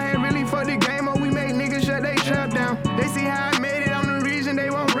 occasions, but I ain't really for the game. Or we make niggas shut they trap down. They see how I made it, I'm the reason they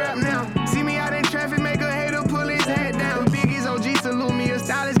won't rap now. See me out in traffic, make a hater pull his head down. Biggie's OG salute me, a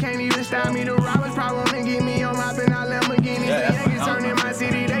stylist can't even style me. The robbers probably wanna get me on my pin, I Lamborghini. Yeah, The that's Yankees my turn in album. my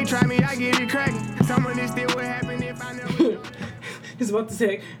city, they try me, I get it cracking. Some of this still would happen if I never. He's about to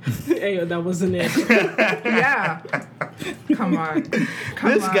say, hey, yo, that wasn't it. Yeah. Come on.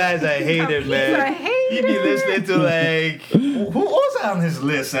 This guy's a hater, He's man. a hater. He be listening to like who was on his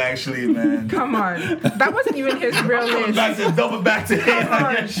list actually, man. Come on. That wasn't even his real list. Double back to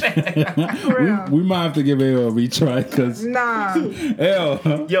him. For real. We might have to give L a retry because Nah.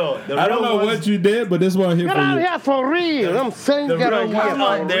 L. Yo, the I don't real know ones- what you did, but this one here Get for out you. here for real. I'm saying The get real out ones here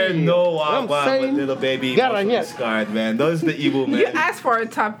out for there real. know I'm what saying little baby get out emotionally here. scarred, man. Those the evil man. You asked for a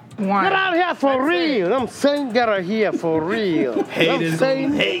top one. Get out here for real. I'm saying get out here for real. Haters I'm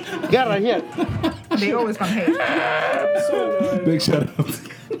saying hate. get out here. They always gonna hate. Big shout out.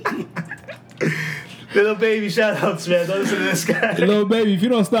 Little baby shout outs, man. Don't listen to this guy. Little baby, if you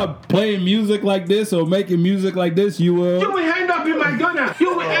don't stop playing music like this or making music like this, you will. You will end up in my donut.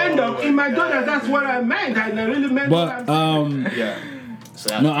 You will end up in my donut. That's what I meant. I really meant what But I'm saying. Yeah.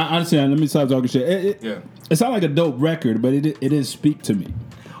 So no, I understand. Let me stop talking shit. yeah. It sounds like a dope record, but it didn't speak to me.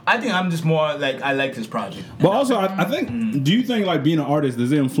 I think I'm just more like I like this project. But also, I think. Do you think like being an artist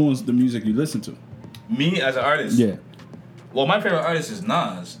does it influence the music you listen to? Me as an artist. Yeah, Well, my favorite artist is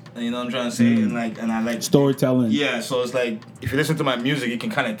Nas. You know what I'm trying to say? And I like storytelling. Yeah, so it's like if you listen to my music, you can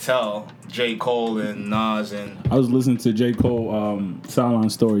kind of tell J. Cole and Nas and I was listening to J. Cole Sideline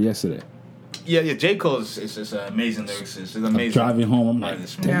Story yesterday. yeah, J. Cole is just an amazing lyricist. He's an amazing. Driving home, I'm like,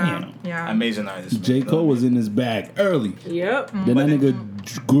 artist, damn. man. Yeah. Amazing artist. man. J. You know Cole what I was in his bag early. Yep. Then that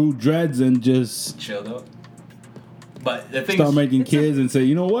nigga grew dreads and just mean? Chilled out. But the thing start is, making kids and say,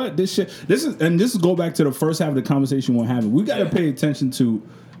 you know what, this is go back to the first half of the conversation we're having. We got to pay attention to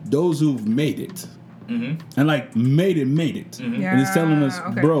those who've made it. And like made it. And he's telling us,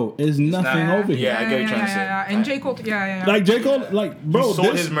 okay. bro, there's nothing not- over here. yeah, I get what you're trying to say. And J. Cole, yeah. Like J. Cole, like bro, he sold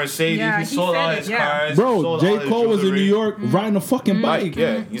this, his Mercedes. Yeah, he he sold all said his it, yeah. cars. bro, sold all J. his Cole was in New jewelry. York riding a fucking bike,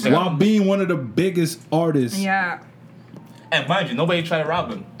 Yeah, he's like, while being one of the biggest artists. Yeah. and mind you, nobody tried to rob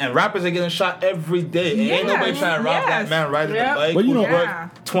him. And rappers are getting shot every day. And ain't Yes, nobody trying to rob that yes. man riding Yep. the bike But you who's know- Yeah.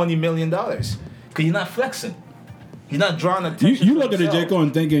 worth $20 million. Because he's not flexing. He's not drawing You attention. you to look at the J. himself. Cole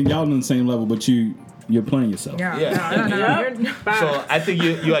and thinking y'all on the same level, but you're playing yourself. Yeah. Yeah. No. Yep. You're- So I think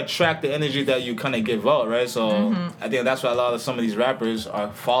you attract the energy that you kind of give out, right? So I think that's why a lot of some of these rappers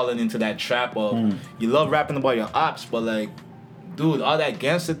are falling into that trap of you love rapping about your ops, but like, dude, all that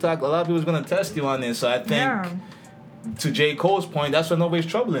gangster talk, a lot of people's gonna test you on this. So I think Yeah. to J. Cole's point, that's why nobody's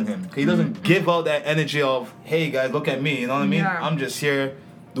troubling him. He doesn't give out that energy of, hey guys, look at me. You know what I mean? Yeah. I'm just here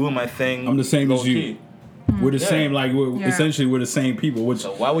doing my thing. I'm the same as low-key. you. We're the Yeah. same, like we're Yeah. essentially we're the same people. Which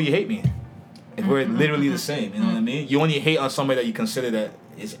So why would you hate me? If we're literally the same, you know what I mean? You only hate on somebody that you consider that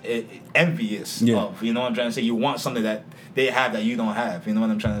is envious of. You know what I'm trying to say? You want something that they have that you don't have. You know what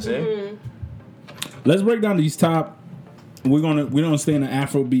I'm trying to say? let's break down these top. We're gonna stay in the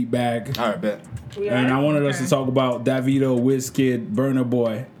Afrobeat bag. All right, bet. And I wanted us to talk about Davido, Wizkid, Burna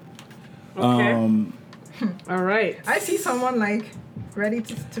Boy. Okay. All right. I see someone like ready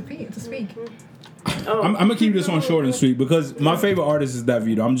to speak. I'm gonna keep this one short and sweet because my favorite artist is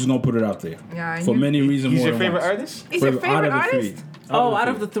Davido. I'm just gonna put it out there. Yeah. For many reasons. He's more your than favorite once. artist? Is your favorite Out of the artist? three. Out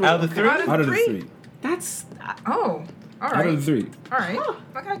of the three. Out of the three? Out of the three. That's Oh. All right. Out of the three. All right.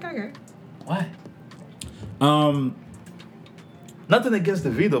 Okay. What? Um, Nothing against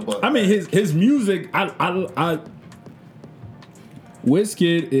Davido, but I mean his music. I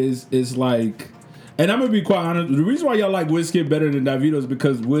Wizkid is like, and I'm gonna be quite honest. The reason why y'all like Wizkid better than Davido is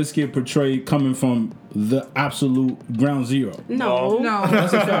because Wizkid portrayed coming from the absolute ground zero. no.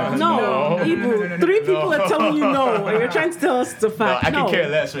 That's a fact. No, Ibu, three people are telling you no, and you're trying to tell us the no, fact. I can care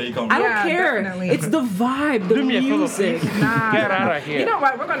less where you come I from. don't Yeah, care. definitely. It's the vibe, the Do me a favor, music. please. Nah. Get out of here. You know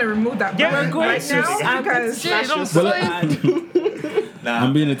what? We're gonna remove that. Get button going. right now because Shit, don't That's say. Nah.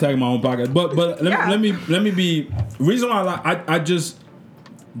 I'm being attacked in my own podcast. But Yeah. let me be reason why I just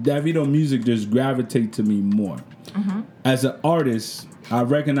Davido music just gravitate to me more. As an artist, I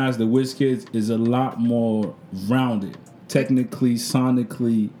recognize that Wizkid is a lot more rounded, technically,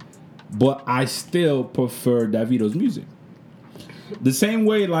 sonically, but I still prefer Davido's music. The same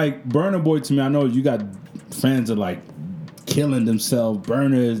way, like Burna Boy to me, I know you got fans of like killing themselves.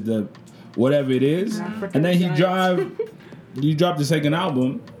 Burna is the whatever it is, and then you dropped the second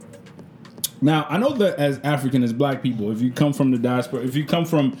album. Now, I know that as African, as black people, if you come from the diaspora, if you come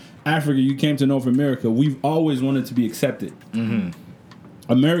from Africa, you came to North America, we've always wanted to be accepted.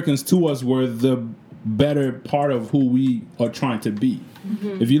 Americans to us were the better part of who we are trying to be.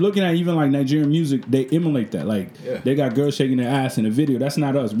 If you're looking at even like Nigerian music, they emulate that. Like they got girls shaking their ass in a video. That's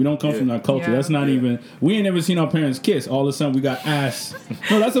not us. We don't come from that culture. Yeah. That's not even. We ain't never seen our parents kiss. All of a sudden we got ass.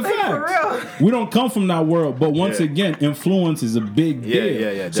 No, that's a fact. for real. We don't come from that world. But once again, influence is a big deal.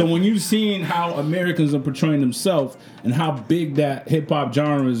 Yeah, So when you've seen how Americans are portraying themselves and how big that hip hop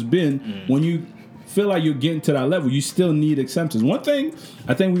genre has been, when you feel like you're getting to that level, you still need acceptance. One thing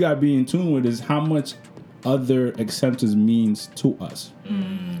I think we got to be in tune with is how much other acceptance means to us.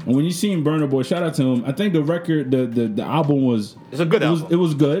 And when you seen Burna Boy, shout out to him. I think the record, the album was. It's a good album. It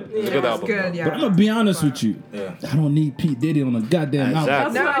was good. It's a good album. Good, yeah. But I'm gonna be honest with you. Yeah. I don't need P Diddy on a goddamn album.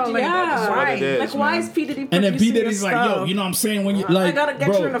 Exactly. No, That's like, yeah. what it is, Like, why man. is P Diddy And then P producing Diddy's your like, yo, stuff? you know what I'm saying? When you like, I gotta get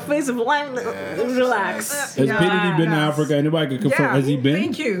bro, you in the face of life. Relax. has P Diddy been to Yes. Africa? Anybody can confirm? Yeah. Has he been?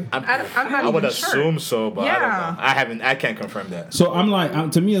 Thank you. I'm not I would even assume so, but I Yeah. don't know. I can't confirm that. So I'm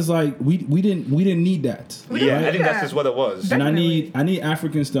like, to me, it's like we didn't need that. Yeah, I think Yeah. that's just what it was. And I Definitely. need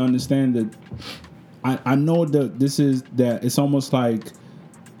Africans to understand that I know that it's almost like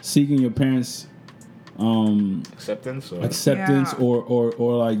seeking your parents' Acceptance or acceptance Yeah.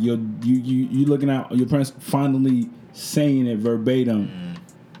 or like you looking at your parents finally saying it verbatim.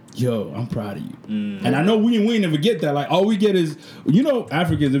 Yo, I'm proud of you. And I know we ain't never get that. Like all we get is,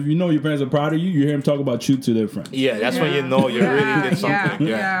 Africans, if you know your parents are proud of you, you hear them talk about you to their friends. yeah, that's when you know you really did something.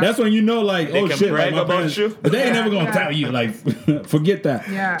 Yeah. That's when you know, like, They oh can shit, brag like my about parents, you. but they ain't never gonna Yeah. tell you, like, forget that.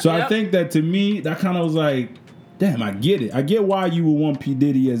 Yeah. So I Yep. think that to me, that kind of was like, damn, I get it. I get why you would want P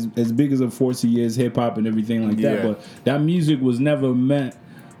Diddy as big as a force he is, hip hop and everything like that. Yeah. But that music was never meant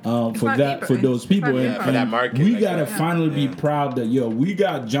for not that deep- for those it's people. not And, deep for that and market we like gotta that. finally be proud that we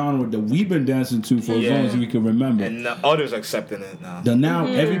got genre that we've been dancing to for as long as we can remember. And others accepting it now. Now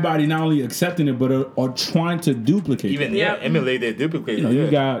everybody not only accepting it but are trying to duplicate Even it. emulate it, duplicate it.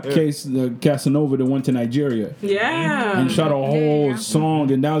 You got Case Casanova that went to Nigeria Yeah. and shot a whole Yeah.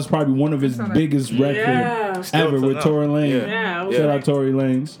 song, and that was probably one of his Saw that. biggest records Yeah. Still ever till with now. Tory Lanez. Yeah. Shout out Tory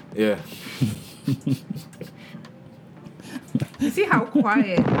Lanez. Yeah. You see how quiet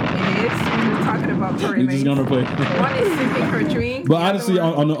it is when you're talking about Tory He's just Lanez? gonna play. One is sipping her drink. But the other honestly,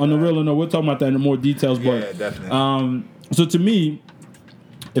 one- on the real note, we'll talk about that in more details. Yeah, But definitely. so to me,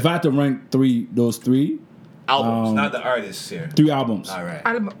 if I had to rank those three Albums, not the artists here. albums. All right.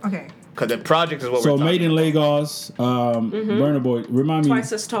 Okay. Because the project is what So we're talking Made in about. Lagos, Burna Boy, remind me,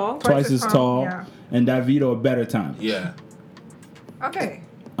 Twice as tall. Twice as Tall, yeah. and Davido, A Better Time. Yeah. Okay.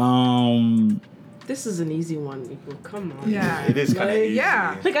 This is an easy one, Nico. Come on. Yeah. It is kind of Like, easy.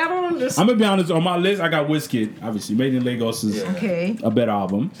 yeah. Like, I don't understand. I'm gonna be honest. On my list, I got Wizkid. Obviously, Made in Lagos is Yeah. Okay. a better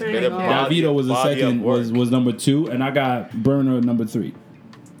album. There you Better go. body- Davido was the body of second, work. was number 2, and I got Burna number 3.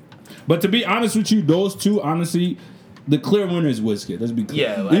 But to be honest with you, those two, honestly, the clear winner is Wizkid. Let's be clear.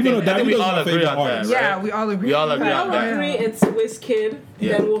 Yeah, I Even think- though I think we Davido's all my agree favorite on that, artist. right? Yeah, we all agree. We all agree I on that. agree. It's Wizkid.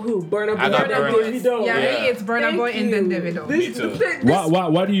 Yeah. Then who? Burna Boy. I got then Burna. Davido. Yeah, Yeah. it's Burna Thank Boy and then you. Davido. Me too.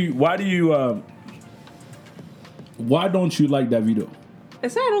 Why don't you like Davido?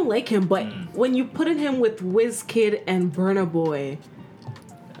 It's not I don't like him, but when you put in him with Wizkid and Burna Boy,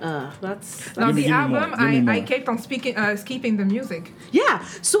 that's Now Give me the album, more. Give me more. I kept on skipping the music. yeah.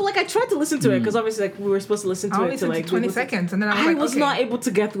 So like I tried to listen to it because obviously like we were supposed to listen I to only it to listened like to 20 we- seconds, and then I was I like, was okay. not able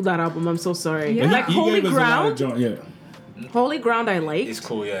to get through that album. I'm so sorry. Yeah. Like He Holy gave us a lot of Ground, Holy Ground, I liked, It's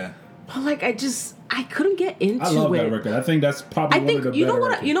cool, yeah. but like I couldn't get into I love it. that record. I think that's probably I one think of the you know better what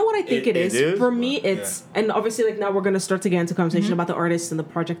records. you know what I think It it is. is, For me. but, It's and obviously like now we're gonna start to get into conversation Mm-hmm. about the artists and the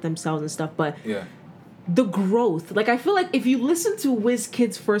project themselves and stuff. But Yeah. the growth, like I feel like if you listen to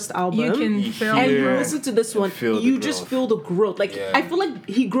Wizkid's first album, You can You feel and you hear- listen to this one, feel the you just growth. feel the growth. Like Yeah. I feel like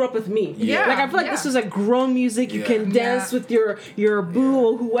he grew up with me. Yeah. Like I feel like this was like grown music. You Yeah. can dance Yeah. with your boo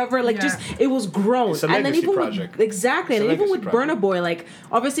or whoever. Like Yeah. just it was grown. It's a and then legacy even project. with exactly, It's a and even legacy with project. Burna Boy, like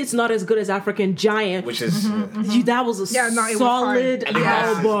obviously it's not as good as African Giant. Which is That was a Yeah, no, it was hard. solid I think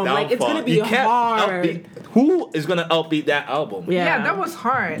that's his album. Like it's downfall. gonna be You can't hard. outbeat- who is gonna outbeat that album? Yeah, that was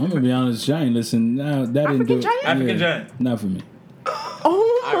hard. I'm gonna be honest, Giant. Listen, that didn't do it. Giant? African Giant. Not for me.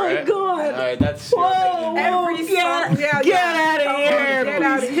 Oh my Alright. god. Alright, that's Whoa, Every get, song- yeah, get yeah. out of Come on, here. get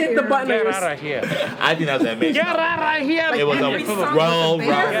outta Please hit the here. button. Get out of here. I think that's amazing. Get out of here. It was every a song was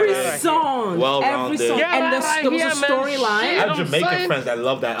well-rounded. Every Yeah. song. Well-rounded. Every song. Get And outta there was a here, man. storyline. I Shit. have I'm Jamaican saying- friends that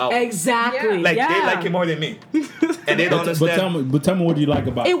love that album. Exactly. Yeah. Like yeah. they like it more than me, and they don't But tell understand. me what do you like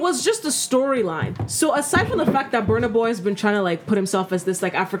about It was just a storyline. So aside from the fact that Burna Boy has been trying to like put himself as this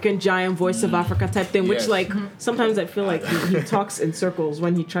like African giant voice of Africa type thing, which Yes. like sometimes I feel like he talks in circles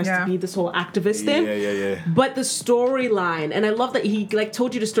when he tries Yeah. to be this whole activist thing. Yeah. But the storyline, and I love that he like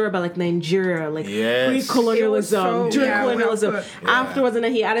told you the story about like Nigeria, like Yes. pre-colonialism, It was so- during yeah, colonialism, well put. afterwards, and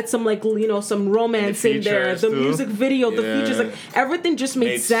then he added some like some romance And in the there, features, the too. music video, the Yeah. features, like everything just made,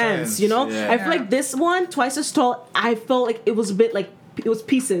 Made sense, sense, you know. yeah. I feel like this one, Twice as Tall, I felt like it was a bit like it was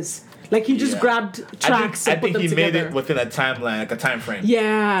pieces, like he just Yeah. grabbed tracks I and put think them he together. made it within a timeline, like a time frame.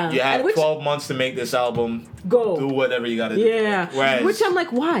 Yeah, You had And which- 12 months to make this album. Go. Do whatever you gotta do. Yeah, Whereas, which I'm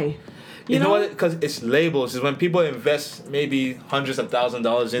like, why? you know what? Because it's labels. Is when people invest maybe hundreds of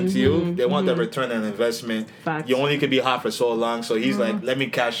 $1,000s into you, they want the return on investment. Facts. You only could be hot for so long. So he's like, let me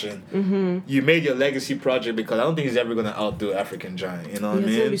cash in. You made your legacy project because I don't think he's ever gonna outdo African Giant. You know what I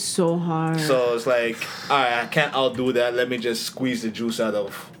It's gonna be mean? so hard. So it's like, all right, I can't outdo that. Let me just squeeze the juice out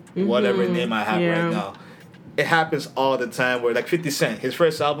of whatever name I have Yeah. right now. It happens all the time where like 50 Cent, his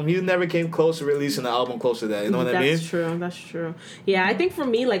first album, he never came close to releasing an album close to that. You know what I mean? That's true. That's true. Yeah, I think for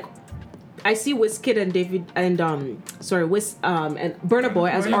me, like, I see Wizkid and David and and Burna Boy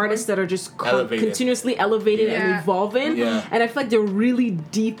as Burna Boy. artists that are just Elevated. continuously elevating and Yeah. evolving. Yeah. And I feel like they're really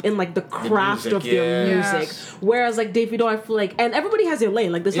deep in like the craft music, of their yeah. music. Yes. Whereas like Davido, I feel like, and everybody has their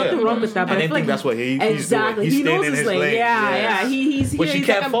lane. Like there's Yeah. nothing wrong with that. But And I I feel think like that's what he's exactly. doing. He's He knows staying in his his lane. lane. Yeah, Yes. yeah. He's Which here. you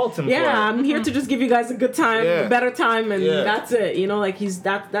He's can't fault him for. Yeah, I'm here to just give you guys a good time, Yeah. a better time, and Yeah. that's it. You know, like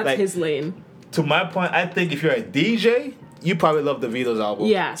that's Like- his lane. To my point, I think if you're a DJ, you probably love Davido's album.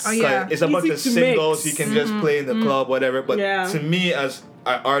 Yes. Oh, 'Cause yeah. it's a bunch Easy of to singles mix. you can just play in the club, whatever. But Yeah. to me, as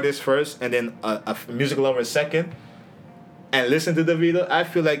an artist first, and then a music lover second, and listen to Davido, I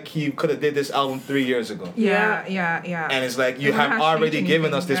feel like he could have did this album 3 years ago. Yeah. And it's like you It have has already changed given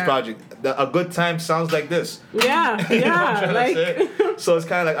anything, us this yeah. project. A good time sounds like this. Yeah, You know what I'm yeah. trying to Like say? So it's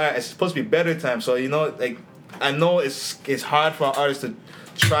kind of like, all right, it's supposed to be better time. So you know, like I know it's hard for artists to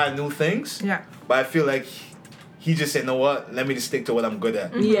try new things. Yeah. But I feel like he just said, you know what? Let me just stick to what I'm good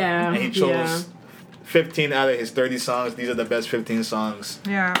at. yeah. And he chose yeah. 15 out of his 30 songs. These are the best 15 songs.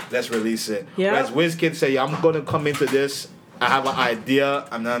 Yeah. Let's release it. Yeah. Whereas Wizkid say, I'm going to come into this. I have an idea.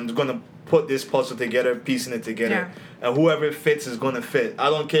 And I'm going to put this puzzle together, piecing it together. And whoever fits is going to fit. I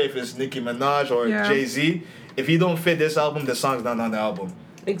don't care if it's Nicki Minaj or Yeah. Jay-Z. If you don't fit this album, the song's not on the album.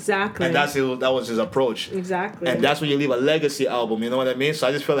 Exactly. And that was his approach. exactly. And that's when you leave a legacy album, you know what I mean? So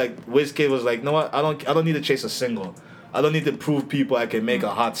I just feel like Wizkid was like, you know what? I don't need to chase a single. I don't need to prove people I can make a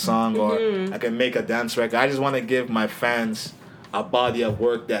hot song or I can make a dance record. I just want to give my fans a body of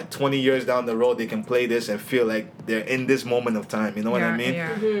work that 20 years down the road they can play this and feel like they're in this moment of time. You know what I mean?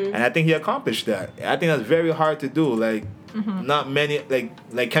 Yeah. And I think he accomplished that. I think that's very hard to do. Like not many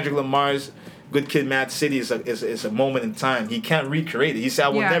like Kendrick Lamar's Good Kid, Mad City is a moment in time. He can't recreate it. He said, I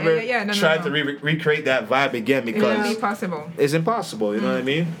will Yeah, never yeah, no, try no. to recreate that vibe again It wouldn't because be possible. it's impossible. You know what I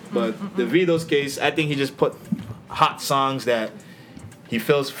mean? But the Vito's case, I think he just put hot songs that he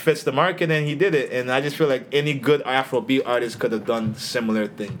feels fits the market, and he did it. And I just feel like any good Afrobeat artist could have done similar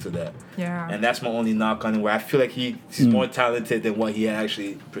thing to that. Yeah. And that's my only knock on him, where I feel like he's more talented than what he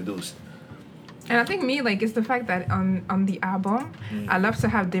actually produced. And I think me, like, it's the fact that on the album, I love to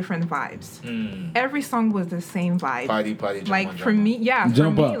have different vibes. Every song was the same vibe. Party, jump like on, for jump me, yeah,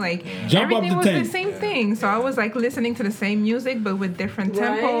 Jump for up. me, like Jump up everything the was tank. the same thing. So I was like listening to the same music, but with different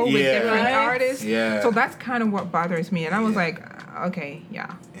Right. tempo, with Yeah. different Right. artists. Yeah. So that's kind of what bothers me. And I was like, okay,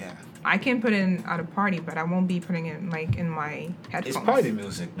 yeah. Yeah. I can put it in at a party, but I won't be putting it like in my headphones. It's party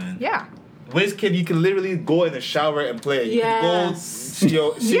music, man. Yeah. WizKid, you can literally go in the shower and play it. You Yes. can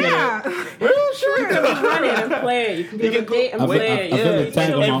go see Yeah. You can run it and play it. You can be You on a can date and I play feel, it. I feel Yeah,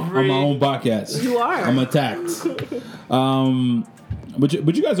 attacked on my own podcast. You are. I'm attacked.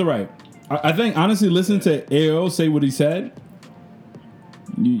 But you guys are right. I think honestly, listen to AO say what he said.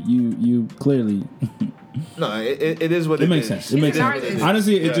 You clearly No, it is what it makes sense. It makes an sense. artist.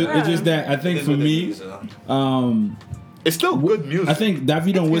 Honestly, Yeah. it's just that I think It is for what it me, is, it's still good music. I think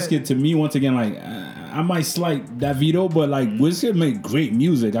Davido and It's Wizkid to me once again like I might slight Davido, but like Wizkid make great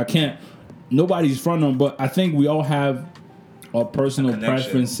music. I can't. Nobody's front on, but I think we all have our personal connection,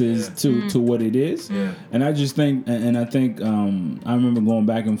 preferences yeah. to what it is. Yeah. And I just think, and I think I remember going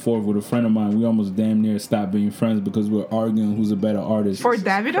back and forth with a friend of mine. We almost damn near stopped being friends because we were arguing who's a better artist For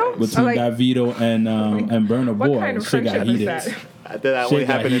Davido? between Like, Davido and Burna what Boy. kind of Shit got friendship is heated. that? I think that Shit only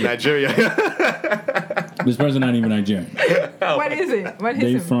got happened in heated. Nigeria. This person not even Nigerian. What is it? What is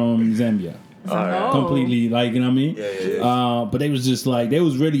They it? from Zambia. Oh. Completely, like, you know what I mean? Yeah. But they was just like, they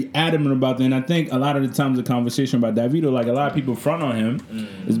was really adamant about that. And I think a lot of the times the conversation about Davido, like a lot of people front on him,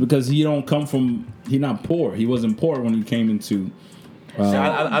 is because he don't come from, he not poor. He wasn't poor when he came into. See,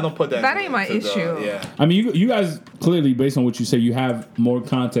 I don't put that. That ain't my to the- issue. Yeah. I mean, you guys clearly, based on what you say, you have more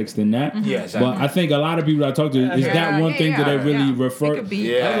context than that. Yeah, exactly. But I think a lot of people I talk to, is that one thing that they really refer? It could be.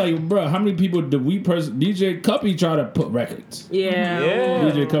 Yeah. I was like, bro, how many people did we DJ Cuppy try to put records? Yeah.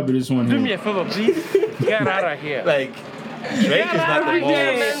 DJ Cuppy, this one Do me here. a favor, please. Get out of here. Like Drake is not the Every most.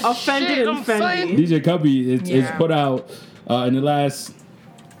 day, man. Offended Shit, and I'm saying. Fendi. DJ Cuppy, it's Yeah. put out in the last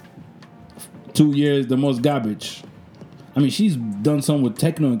 2 years the most garbage. I mean, she's done something with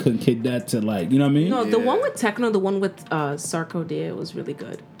techno and couldn't get that to like, you know what I mean? No, the one with Techno, the one with Sarko Dia was really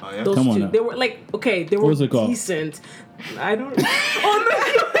good. Oh, yeah? Those Come on two, now. they were like, okay, they What were was it called? decent. I don't.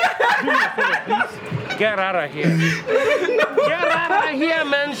 Get out of here. Get out of here,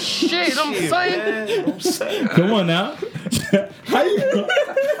 man. Shit, I'm saying. Come on now. how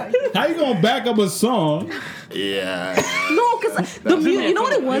you gonna back up a song? Yeah. No, because you know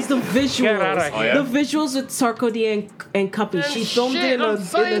what it was? The visuals. Get outta here. Oh, yeah? The visuals with Sarko Dia and Cuppy. She filmed shit, it I'm in a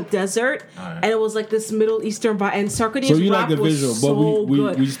saying. desert, and it was like this Middle Eastern vibe. And Sarko Dia's So you like rap the was visual, so but we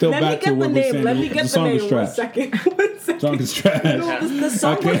good. still Let back me to get what the we're name. saying. Let me The get the song is name. trash. 1 second. 1 second. Song is trash. No, the I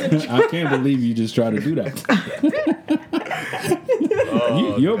song wasn't can't, I can't believe you just tried to do that.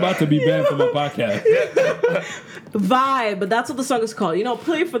 You're about to be banned from my podcast. Vibe, but that's what the song is called. You know,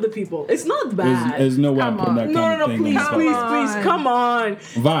 play for the people. It's not bad. There's no way I'm Come putting that on. kind No, of thing please, on please, the podcast. please, come on.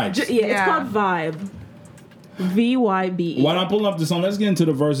 Vibes. Yeah, it's Yeah. called Vibe. VYBE. While I'm pulling up the song, let's get into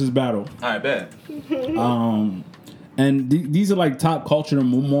the versus battle. All right, bet. And these are like top cultural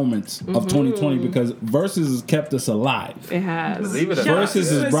moments of 2020 because versus has kept us alive. It has. Believe it or Shout not. out Versus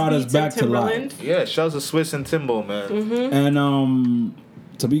to has Swiss brought us Beats back and to life. Timberland. Yeah, shouts to Swiss and Timbo, man. And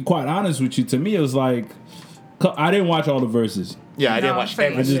to be quite honest with you, to me it was like I didn't watch all the verses. Yeah, I didn't No, watch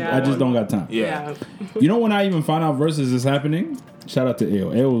same. any. I just don't got time. Yeah. You know when I even found out versus is happening? Shout out to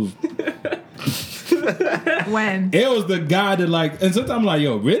Ayo. When? Ayo's the guy that like, and sometimes I'm like,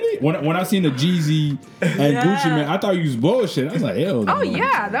 yo, really? When I seen the Jeezy and Yeah. Gucci man, I thought you was bullshit. I was like, Ayo. Oh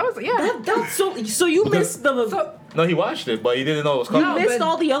yeah, that was That's so you missed the So No, he watched it, but he didn't know it was coming. you missed but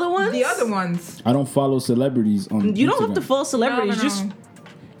all the other ones. the other ones. I don't follow celebrities on You don't have to Instagram. follow celebrities. No. Just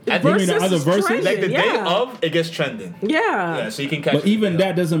I think You mean the versus other is verses? trending, like the day yeah. of, it gets trending. Yeah. Yeah, so you can catch. But even it,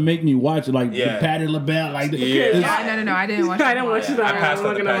 that doesn't make me watch like Yeah. the Patti LaBelle. Like, Yeah. it's- No, I didn't watch. I didn't watch Yeah, that. I passed I'm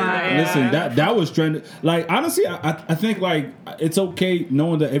on not the gonna Patty. lie. Listen, Yeah. that was trending. Like honestly, I think like it's okay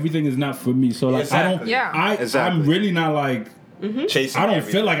knowing that everything is not for me. So like I don't. Exactly. Yeah. Exactly. I'm really not like. chasing. I don't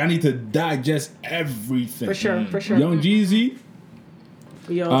everything. feel like I need to digest everything. For sure, for sure. Young Jeezy,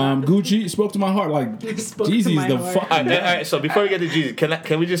 Yo, Gucci spoke to my heart. Like Spoke to Jeezy's my the heart. fucking. All right, so before we get to Jesus,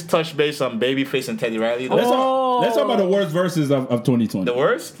 can we just touch base on Babyface and Teddy Riley? Let's, Oh. talk, let's talk about the worst verses of 2020. The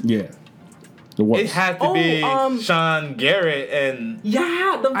worst? Yeah, the worst. It had to be Oh, Sean Garrett and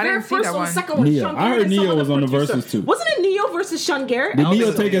yeah, the I very didn't see first that one, one. the second one. Neo. Sean I heard Garrett and some Neo other was on the producer. verses, too. Wasn't it Neo versus Sean Garrett? Did don't Neo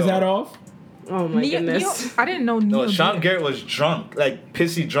think so, take his Neo. hat off? Oh my goodness. I didn't know Neo. no, Sean did it. Garrett was drunk, like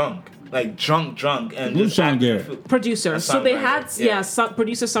pissy drunk. like drunk, and Who's just Sean acting- Garrett? Producer. A So they songwriter, had yeah.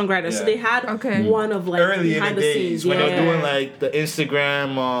 producer songwriter. So Yeah. they had Okay. one of like early in behind the the days scenes when yeah. they were doing like the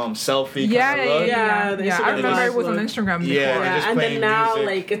Instagram selfie. Yeah, kind yeah, of look. yeah. the Yeah, I Instagram remember it was on look. Instagram before. Yeah, they're Yeah, just and then playing now music.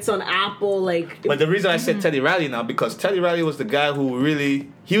 like it's on Apple. Like But the reason I said Mm-hmm. Teddy Riley now because Teddy Riley was the guy who really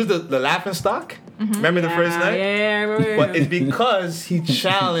he was the laughing stock. Mm-hmm. Remember the first night? Yeah, I remember. But it's because he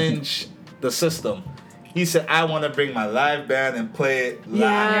challenged the system. He said, "I want to bring my live band and play it live."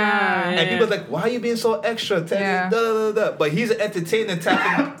 yeah, And people's like, "Why are you being so extra, Teddy?" Yeah. Da, da, da, da. But he's an entertainer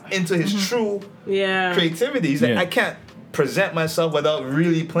tapping into his true yeah, creativity. He's like, Yeah. "I can't present myself without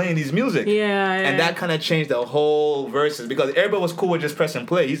really playing these music." yeah, And that kind of changed the whole verses because everybody was cool with just pressing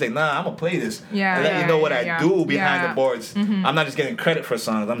play. He's like, "Nah, I'm gonna play this Yeah, and let you know what I yeah, do behind yeah. the boards. I'm not just getting credit for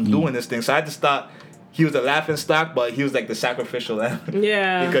songs. I'm doing this thing." So I just thought he was the laughing stock, but he was like the sacrificial lamb.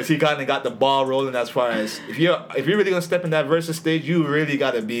 yeah. Because he kind of got the ball rolling as far as if you're really gonna step in that versus stage, you really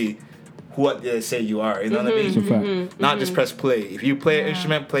gotta be what they say you are. You know what I It's a mean? fact. Not just press play. If you play an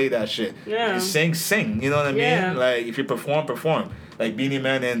instrument, play that shit. Yeah. If you sing. You know what I mean? Yeah. Like if you perform. Like Beanie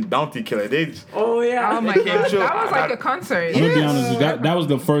Man and Bounty Killer, they Oh yeah. Oh my They came god, through. that was like a concert. I'm gonna be honest with you, that was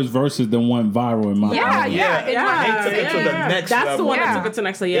the first verses that went viral in my Yeah, opinion. yeah, it Yeah, They took it to the next That's level. the one Yeah. that took it to the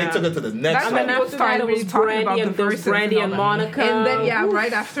next level. Yeah. They took it to the next That's And when then level. after started that, it really was talking Brandy about the and there was verses Brandy and and all that. Monica. And then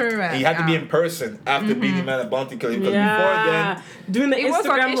right after You had to be in person after Beanie Man and Bounty Killer because Yeah. before then, Doing the It was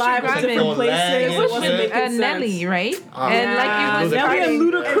on Instagram live at Instagram different and- places. It it It was wasn't with making Nelly, sense. right? Ah. And like it was Those are Nelly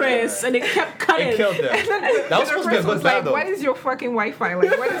and starting- Ludacris, and it kept cutting. it killed them. That was supposed to be a Ludacris good was like, battle. "What is your fucking Wi-Fi?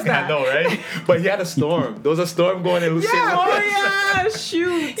 Like, what is that?" I know, right? But he had a storm. There was a storm going in Lucille. Yeah. Oh yeah,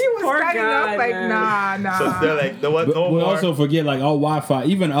 shoot. He was Poor standing guy, up like, man. nah. So they're like, no But more. we also forget like our Wi-Fi,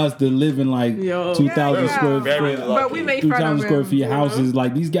 even us that live in like Yo. 2,000 Yeah. square Very feet, lucky. But we made fun 2,000 of square him. feet houses.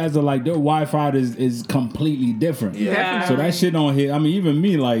 Like these guys are like their Wi-Fi is completely different. Yeah. So that shit on here. I mean, even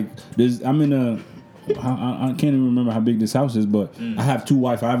me like this. I'm in a. I can't even remember how big this house is, but I have two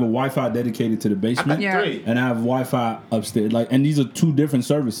Wi-Fi. I have a Wi-Fi dedicated to the basement, Yeah. Three. and I have Wi-Fi upstairs. Like, and these are two different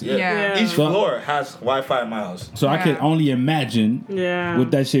services. Yeah. Yeah. Each So- floor has Wi-Fi in my house. So I can Yeah. only imagine Yeah.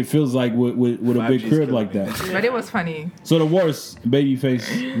 what that shit feels like with a 5G's big crib killing like me. that. But it was funny. So the worst,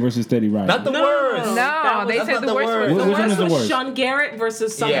 Babyface versus Teddy Riley. Not the worst. No, That they was- said that's the not worst the was worst. the Which one worst. is the was worst? Sean Garrett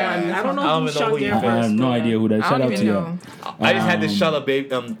versus someone. Yeah. I don't know I don't who even know Sean who you Garrett I was. have no idea who that. I Shout don't out to even you. know. I just had to shut up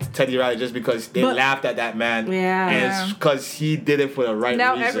Teddy Riley just because they But- laughed at that man. Yeah. And it's because he did it for the right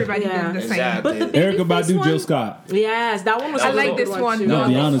Now reason. everybody Yeah. did the same. Exactly. But the Erica Babyface Badu, one- Jill Scott. Yes, that one was. I a like good this one. too. No, I'll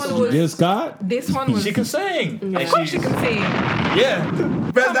be this honest one with you, was- Jill Scott. This one was. She can sing. Yeah. And Of course she can sing. Yeah.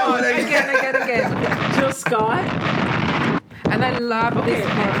 Press Come that on, one again. Jill Scott. And I love this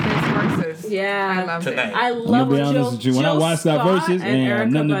verses. Yeah. I love Tonight. it. I I'm love gonna be honest Jill, with you. When I Jill watched that Scott verses, and it had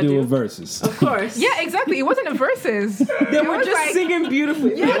Erica nothing to do Badu. with verses. Of course. Yeah, exactly. It wasn't a verses. They It were was just like- singing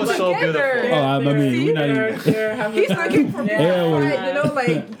beautifully. Yeah, It was so together. beautiful. Oh, I mean, we're not even. He's looking for Yeah, well- right, you know,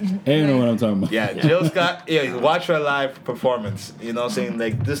 like They know what I'm talking about. Yeah, Jill Scott. Yeah, watch her live performance. You know what I'm saying?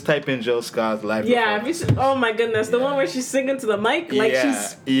 Like, just type in Jill Scott's live Yeah, if performance. you should, oh my goodness, the one where she's singing to the mic, like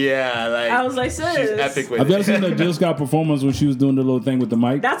she's. like I was like, sis. she's epic with Have you ever it. seen the Jill Scott performance when she was doing the little thing with the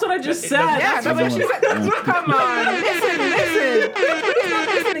mic? That's what I just said. yeah, That's that's what she said. Come on, listen. He's not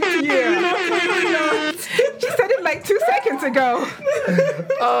listening to you. She said it like 2 seconds ago.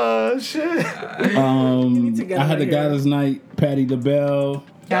 Oh shit! to get I had out the of here. guys night, Patty LaBelle.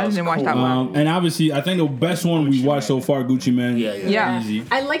 Yeah, I didn't watch that one. And obviously, I think the best one we watched so far, Gucci Man. Yeah, yeah. Yeah. Easy.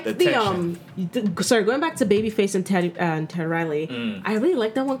 I like The sorry, going back to Babyface and Teddy Riley. I really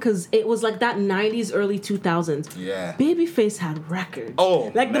like that one because it was like that '90s, early 2000s. Yeah. Babyface had records.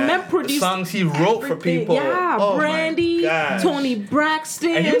 Oh, like the man. men produced the songs he wrote for everything. people. Yeah, Oh, my Brandy, gosh. Tony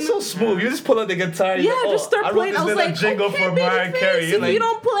Braxton. And he was so smooth. You just pull out the guitar. yeah, You're like, just start I wrote playing. this I was little like, jingle okay, for Mariah Babyface, Carey. You're if like, you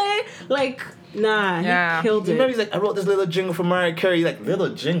don't play, like, nah, Yeah. he killed You it. remember he's like, I wrote this little jingle for Mariah Carey. Like, little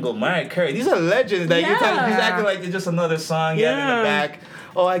jingle, Mariah Carey. These are legends. Like, he's Yeah. acting like it's just another song. Yeah. In Yeah. the back.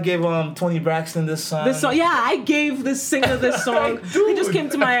 Oh, I gave Tony Braxton this song. This song, yeah, I gave this singer this song. He just came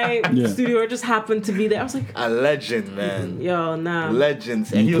to my Yeah. studio, or just happened to be there. I was like, A legend, man. yo, nah.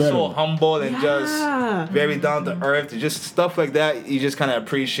 Legends. And he was so Incredible. humble and Yeah. just very down to earth. Just stuff like that, you just kind of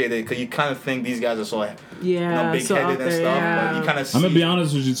appreciate it because you kind of think these guys are so Yeah, big so headed out and there, stuff. yeah. But you kind of see. I'm gonna be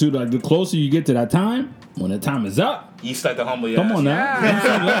honest with you too. Like the closer you get to that time, when the time is up, You start to humble your come ass. on now.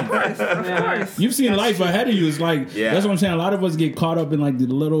 Yeah, of course, of course. You've seen life ahead of you. It's like Yeah. that's what I'm saying. A lot of us get caught up in like the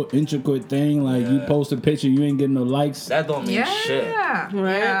little intricate thing. Like you Yeah. post a picture, you ain't getting no likes. That don't mean Yeah, shit.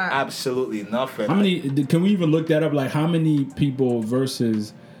 Right? yeah. Absolutely nothing. How many? Can we even look that up? Like how many people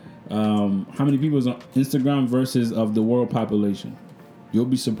versus how many people is on Instagram versus of the world population? you'll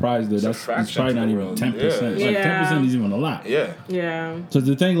be surprised that that's fraction probably to not the even world. 10%. Yeah. Like Yeah. 10% is even a lot. Yeah. Yeah. So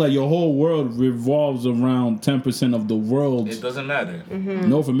the thing, like your whole world revolves around 10% of the world. It doesn't matter.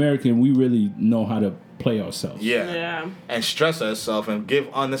 North American, we really know how to play ourselves. Yeah. Yeah. And stress ourselves and give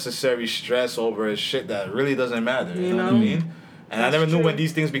unnecessary stress over shit that really doesn't matter. You know what I mean? And I never knew when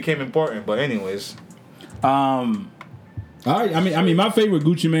these things became important. But anyways. I mean, my favorite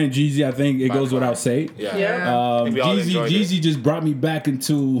Gucci Man, Jeezy. I think it By goes far. without say. Yeah. I think we all enjoyed it. Jeezy just brought me back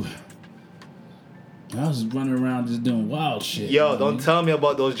into. I was running around just doing wild shit. Yo, don't tell me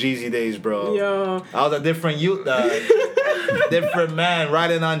about those Jeezy days, bro. Yo. I was a different youth, different man,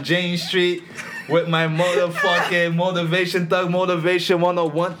 riding on Jane Street with my motherfucking Motivation Thug Motivation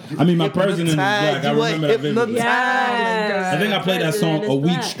 101. I mean, my president is black. I You remember that vividly. Yes. I think I played that song a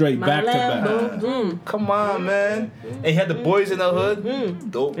week straight, back to back. Come on, man. And he had the boys in the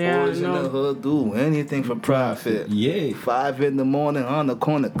hood. Dope Yeah, boys in the hood do anything for profit. Yeah. 5 in the morning on the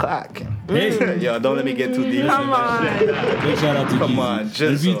corner clock. Hey. Yo, don't let me get too deep. Come on. Big shout out to Come Jeezy. on, just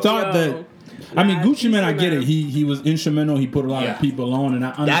If you so. thought Yo. that. I mean, Gucci Man, I get Man. it. He was instrumental. He put a lot Yeah. of people on, and I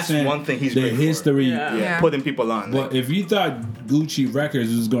understand one thing he's the great for. history. Yeah. Yeah, putting people on. But if you thought Gucci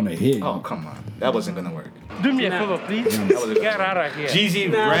Records was gonna hit, Oh, come on. That wasn't going to work. Do me a favor, please. wasn't Get out of here.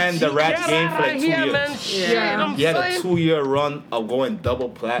 Jeezy Nah, ran the rap Get game for out like of 2 here, years. man. Shit, Yeah. I'm He had a saying. 2-year run of going double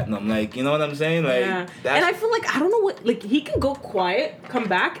platinum. Like, you know what I'm saying? Like, Yeah. that's And I feel like I don't know what like he can go quiet, come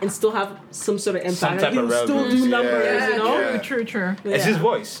back, and still have some sort of impact. Some Like, type he'll of still relevance, do numbers, yeah. you know? Yeah. True. it's his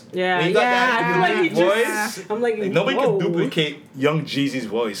voice. Yeah, When he got yeah. that I feel like he unique just. I'm like, nobody whoa. can duplicate young Jeezy's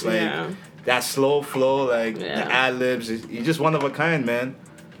voice. Like Yeah. that slow flow, like Yeah. the ad libs. He's just one of a kind, man.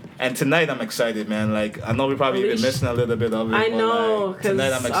 And tonight I'm excited, man. Like I know we probably been missing a little bit of it. I but, know, like, tonight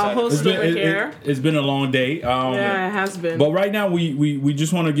I'm 'cause excited. our host- it's been, over here. it's been a long day. Yeah, it has been. But right now we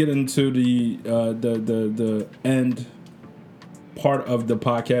just want to get into the end part of the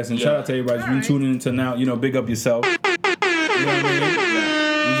podcast, and shout out to everybody who's been tuning into now. You know, big up yourself. You know what I mean?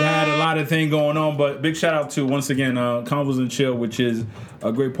 We've had a lot of things going on, but big shout out to once again Convos and Chill, which is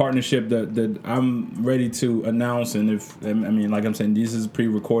a great partnership that I'm ready to announce. And like I'm saying, this is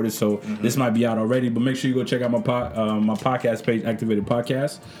pre-recorded, so this might be out already. But make sure you go check out my podcast page, Activated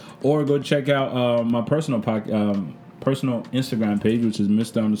Podcast, or go check out my personal Instagram page, which is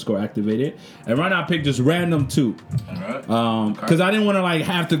Mr_Activated. And right now I picked just random two. Because I didn't want to like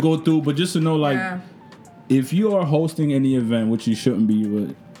have to go through, but just to know like if you are hosting any event, which you shouldn't be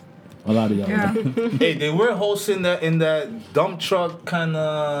with a lot of y'all. Yeah. Hey, they were hosting that in that dump truck kind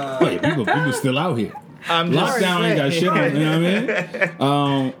of. Wait, people still out here. I'm just Lockdown ain't got shit on, you know what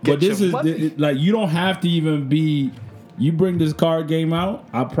I mean? But this your is money. like you don't have to even be. You bring this card game out,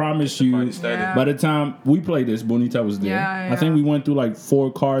 I promise you. party started. Yeah. By the time we played this, Bonita was there. Yeah, I think yeah. we went through like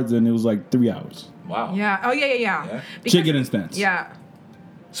 4 cards and it was like 3 hours. Wow. Yeah. Oh yeah. Because- Chicken and stance. Yeah.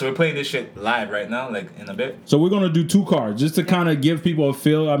 So we're playing this shit live right now, like in a bit. So we're gonna do 2 cards just to kind of give people a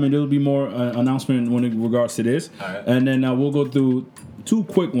feel. I mean, there'll be more announcement when in regards to this, Alright. and then we'll go through 2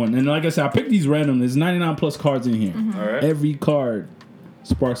 quick ones. And like I said, I picked these random. There's 99 plus cards in here. All right. Every card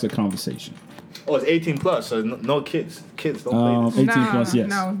sparks a conversation. Oh, it's 18 plus, so no kids. Kids don't play this. 18 plus, yes.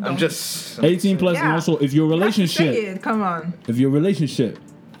 No. I'm just 18 plus, and Yeah. also if your Say relationship, it. Come on. if your relationship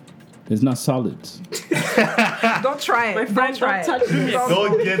is not solid, Don't try it. My friend, Don't try don't it. touch me.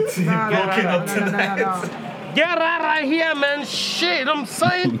 don't get broken up No. tonight. Get out of here, man. Shit, I'm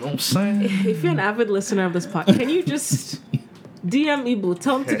saying. I'm saying. If you're an avid listener of this podcast, can you just DM Ibu?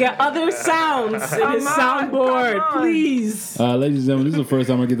 Tell him to get other sounds in his Come on, soundboard, come on. please. ladies and gentlemen, this is the first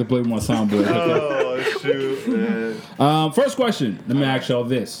time I get to play with my soundboard. Okay? Oh shoot, man. First question. Let me ask y'all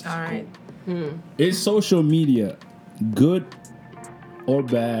this: All right. is social media good or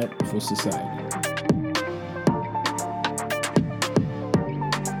bad for society?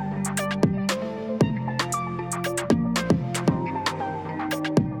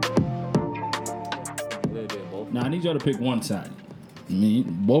 Now I need y'all to pick one side. I mean,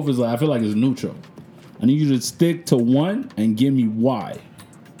 both is like I feel like it's neutral. I need you to stick to one and give me why.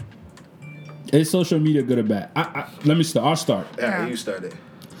 Is social media good or bad? Let me start. I'll start. Yeah, Yeah. you started.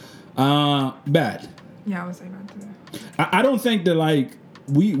 Bad. Yeah, I was saying that too. I don't think that like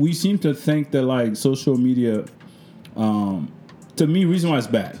we seem to think that like social media. To me, reason why it's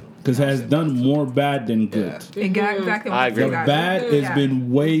bad because it has done more bad than good. Exactly. I what agree you The with said. bad has Yeah.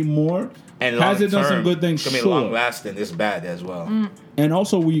 been way more. And has it done some long-term, good things? I mean, Sure. long lasting, it's bad as well. And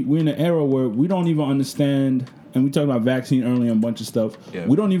also, we're in an era where we don't even understand, and we talked about vaccine earlier and a bunch of stuff. Yeah.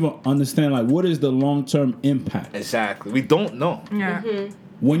 We don't even understand, like, what is the long-term impact? Exactly. We don't know. Yeah.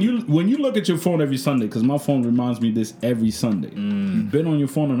 When you look at your phone every Sunday, because my phone reminds me of this every Sunday. You've been on your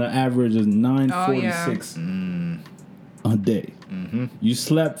phone on an average of 9:46 a day. You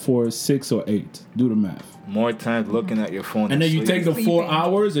slept for 6 or 8. Do the math. More times looking at your phone. And then you sleeping. take the 4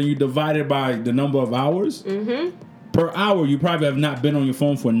 hours and you divide it by the number of hours. Per hour, you probably have not been on your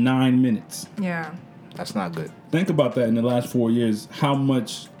phone for 9 minutes. Yeah. That's not good. Think about that in the last 4 years, how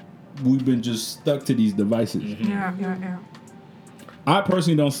much we've been just stuck to these devices. Yeah. I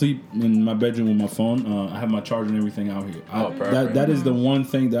personally don't sleep in my bedroom with my phone. I have my charger and everything out here. Perfect. That is the one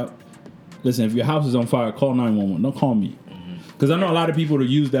thing that, listen, if your house is on fire, call 911. Don't call me. Because I know a lot of people to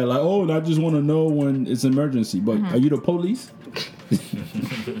use that like, oh, I just want to know when it's an emergency. But are you the police?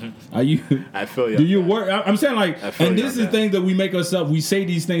 Are you? I feel you. Do you work? I'm saying like, feel and you this on is the that. thing that we make ourselves, we say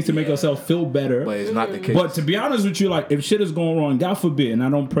these things to make ourselves feel better. But it's not the case. But to be honest with you, like if shit is going wrong, God forbid, and I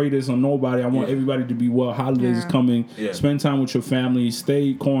don't pray this on nobody. I want everybody to be well. Holidays is coming. Yeah. Spend time with your family.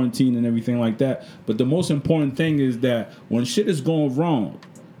 Stay quarantined and everything like that. But the most important thing is that when shit is going wrong,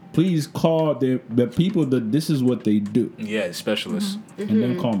 please call the people that this is what they do, Yeah, specialists. and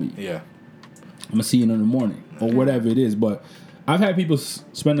then call me. Yeah. I'm gonna see you in the morning or whatever it is. But I've had people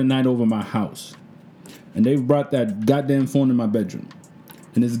spend the night over my house, and they've brought that goddamn phone in my bedroom,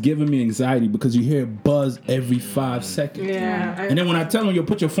 and it's giving me anxiety because you hear it buzz every 5 seconds. Yeah. And then when I tell them, "Yo,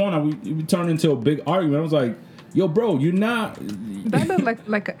 put your phone on," we turn into a big argument. I was like, "Yo, bro, you're not. That look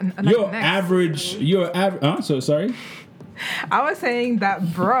like You're an ex. average. You're average." So sorry. I was saying that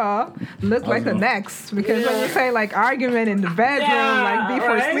bruh looked like an ex because when you say like argument in the bedroom, like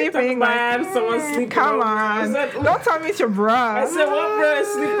before right? sleeping, like someone's sleeping. come over. on, I said, don't tell me it's your bruh. I said, what bro is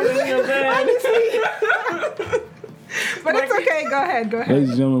sleeping in your bed? But it's okay. Go ahead. Ladies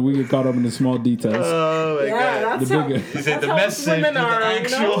and gentlemen, we get caught up in the small details. Oh my Yeah, god. that's The how, bigger- He said that's the how message, women the are,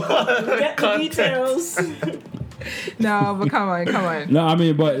 actual Get the content. details. No, but come on. No, I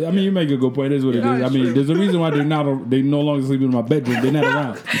mean, you make a good point. It is what it No, is. I it's mean, true. there's a reason why they no longer sleep in my bedroom. They're not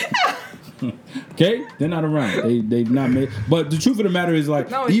around. Okay, they're not around. They've not made. But the truth of the matter is, like,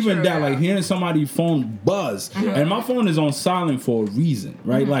 No, it's even true, that, yeah. like hearing somebody's phone buzz, and my phone is on silent for a reason,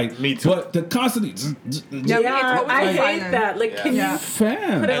 right? Like, Me too. But the constantly, Yeah, Yeah, I like- hate that. Like, can Yeah. you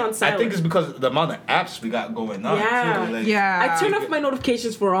fam. put it on I silent? think it's because of the amount of apps we got going on. Yeah. Too. Like, Yeah. I turn off my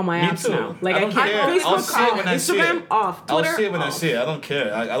notifications for all my Me apps too. now. Like, I I don't can't. care. I'll Facebook see it when I off, see Instagram it. off, Twitter I'll see it when I off. see it. I don't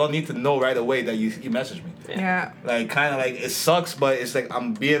care. I don't need to know right away that you message me. Yeah. Like, kind of like, it sucks, but it's like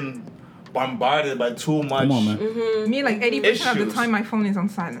I'm being bombarded by too much. Come on, man. Me, like 80% of the Issues. time, my phone is on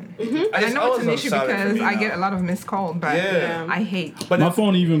silent. And I just know it's always an on issue silent for because me I now. get a lot of missed calls, but Yeah. I hate. But My if-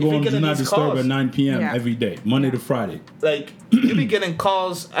 phone even if go you on get do not these disturb calls, at 9 p.m. Yeah. every day, Monday to Friday. Like, you be getting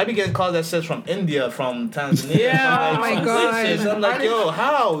calls. I be getting calls that says from India, from Tanzania. Yeah. from, Oh my from God. places. I'm like, yo,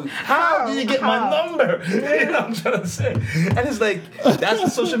 how did you get my number? You know what I'm trying to say? And it's like, that's the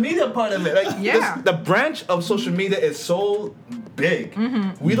social media part of it. Like, Yeah. the branch of social media is so big.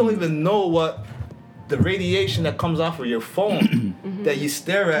 We don't even know what the radiation that comes off of your phone that you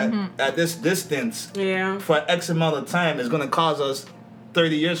stare at this distance Yeah. for X amount of time is going to cause us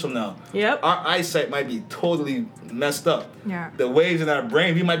 30 years from now. Yep. Our eyesight might be totally messed up. Yeah. The waves in our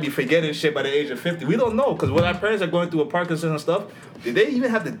brain, we might be forgetting shit by the age of 50. We don't know, because when our parents are going through a Parkinson's and stuff, did they even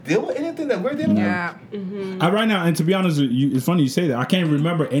have to deal with anything that we're dealing Yeah. Right now, and to be honest with you, it's funny you say that. I can't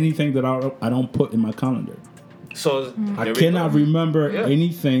remember anything that I don't put in my calendar. with? So, I there we cannot go. remember Yeah.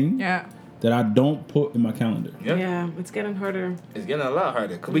 anything Yeah. that I don't put in my calendar. Yeah. Yeah, it's getting harder. It's getting a lot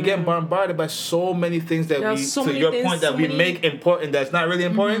harder because we get bombarded by so many things that Yeah, we, so to many your things, point, that so we many- make important that's not really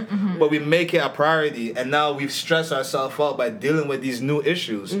important, but we make it a priority, and now we've stressed ourselves out by dealing with these new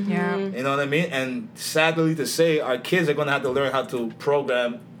issues. Yeah. You know what I mean? And sadly to say, our kids are gonna have to learn how to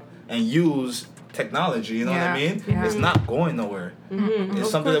program and use technology. You know what I Yeah. mean? Yeah. It's not going nowhere. It's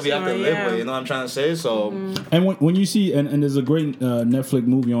something that we have to course live not, with. You know what I'm trying to say? So And when you see, and there's a great Netflix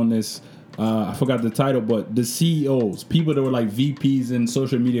movie on this, I forgot the title, but the CEOs, people that were like VPs in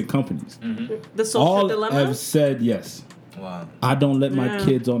social media companies, The social all dilemma. have said yes. wow. I don't let my Yeah.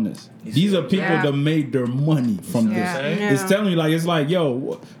 kids on this. These are people Yeah. that made their money from Yeah. this. Yeah. It's telling you like it's like,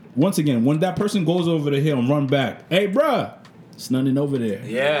 yo, once again, when that person goes over the hill and run back, hey, bruh, it's nothing over there.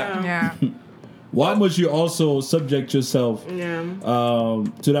 Yeah. Yeah. Why must you also subject yourself Yeah.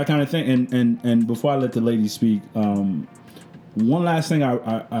 to that kind of thing? And before I let the lady speak, one last thing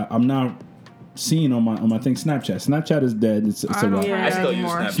I'm now seeing on my thing, Snapchat. Snapchat is dead. It's I a don't wrap. Yeah. I still use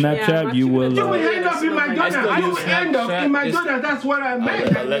anymore. Snapchat. Snapchat, Yeah, you I'm will. not You will even- end up in my I donut. still You use will end up Snapchat. in my It's- donut. That's what I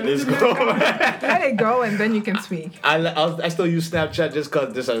meant. I'll let this go. Let it go and then you can speak. I still use Snapchat just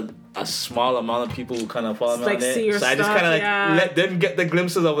because there's a small amount of people who kind of follow me Like on it. see your So I just stuff, kind of like yeah. let them get the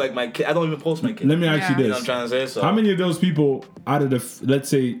glimpses of like my kid. I don't even post my kid. Let me ask Yeah. you You know what I'm this: trying to say? So how many of those people out of the, let's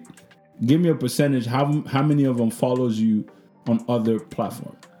say, give me a percentage? How many of them follows you on other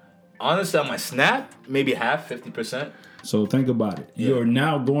platforms? honestly, on my Snap, maybe half, 50%. So think about it. You're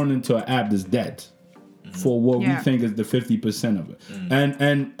now going into an app that's dead for what we think is the 50% of it.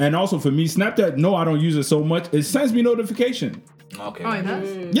 And also for me, Snapchat, no, I don't use it so much. It sends me notification. Okay. Oh, it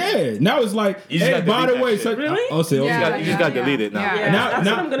does? Yeah. Now it's like, You just hey, gotta by the delete way, that so, shit. Really? I'll say, You just got to delete it now. Yeah, that's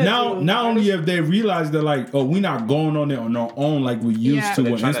what I'm gonna do. Not only have they realized that like, oh, we're not going on it on our own like we used to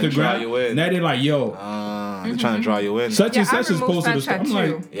They're with trying to draw you Instagram. in. Now they're like, yo, They're trying to draw you in. such and Yeah, I such is removed posted. Snapchat I'm too.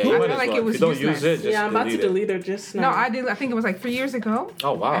 like, Yeah, you I might feel as like well. it was If you don't useless. use it, just Yeah, I'm about to delete delete it just now. No, I did. I think it was like 3 years ago.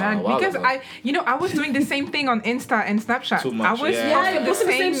 Oh, wow. And A while because ago. I was doing the same thing on Insta and Snapchat. Too much, I was yeah. posting Yeah, posting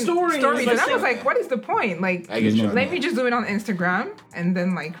the same stories. and I was like, what is the point? Like, I get you. let me just do it on Instagram and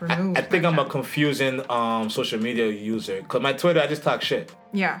then like remove. I think I'm a Snapchat. confusing social media user. Cause my Twitter, I just talk shit.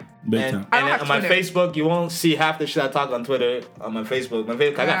 Yeah. big And, time. I and don't then have on my Twitter. Facebook, you won't see half the shit I talk on Twitter on my Facebook. I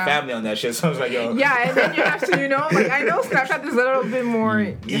got Yeah. family on that shit, so I was like, yo. Yeah, and then you have to, like I know Snapchat is a little bit more.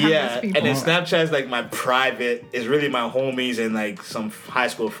 You have Yeah, less and people. then Snapchat is like my private. It's really my homies and like some high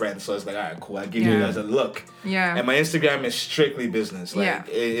school friends. So it's like, all right, cool. I give you Yeah. guys a look. Yeah. And my Instagram is strictly business. Like Yeah.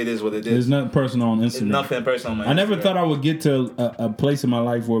 it is what it There's is. nothing personal on It's Instagram. nothing personal on my I never Instagram. thought I would get to a place in my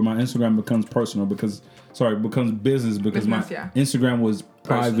life where my Instagram becomes personal becomes business because Business, my yeah. Instagram was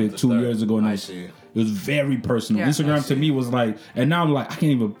private to 2 start. years ago and I it see. was very personal. Yeah. Instagram I to see. me was like, and now I'm like, I can't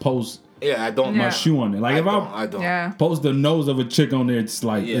even post Yeah, I don't. my Yeah. shoe on it. Like if I don't. Yeah. post the nose of a chick on there, it's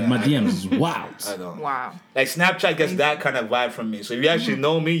like Yeah, my I DMs is wild. I don't. Wow. Like Snapchat gets that kind of vibe from me. So if you actually Mm-hmm.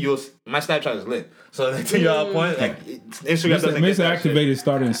 know me, my Snapchat is lit. So like, to your point, like Instagram doesn't get Mr. that Activated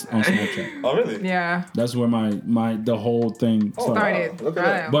started on Snapchat. shit. Oh really? Yeah. That's where the whole thing started. Started. Look at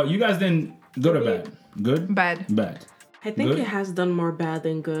that. But you guys didn't good or bad? Good? Bad. Bad. I think Good? it has done more bad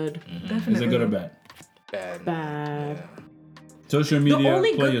than good. Definitely. Is it good or bad? Bad. Bad. Social The media,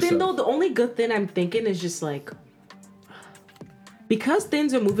 only play good thing yourself. though, the only good thing I'm thinking is just like, because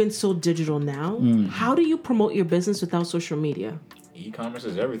things are moving so digital now, how do you promote your business without social media? E-commerce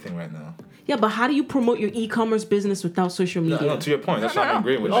is everything right now. Yeah, but how do you promote your e-commerce business without social No, media? no, to your point. That's No, why no. I'm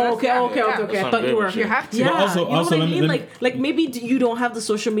agreeing with you. Oh, okay. Yeah, I That's thought what you I'm were. agreeing You with have to. Yeah, But also- you know also what I let me- mean? let me- Like maybe you don't have the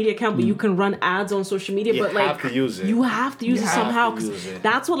social media account, but you can run ads on social media. You but like have to use it. you have to use You it have somehow. to 'Cause use it.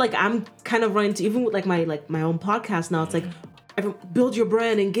 that's what like I'm kind of running to. Even with like my own podcast now, it's like build your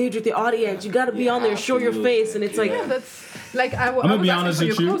brand, engage with the audience. You got to be You on there, have show to your use face, it. and it's like. Yeah. That's like I was be asking honest for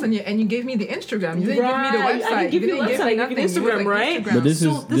with your you. clothes and you gave me the Instagram. You didn't give me the Right, website. I didn't give you the didn't website, I gave you nothing. the It was Instagram, like right? But this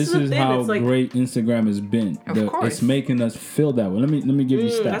So is this is the thing, how it's like- great Instagram has been. Of course. It's making us feel that way. Let me give you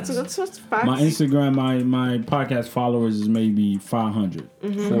stats. That's facts. My Instagram, my podcast followers is maybe 500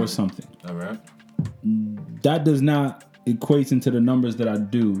 or something. All right. That does not equate into the numbers that I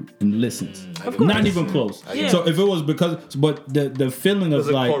do in listens. Of Not course. even close. Yeah. So if it was but the feeling of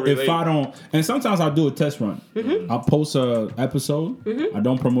Doesn't like correlate. if I don't, and sometimes I'll do a test run. I'll post a episode. I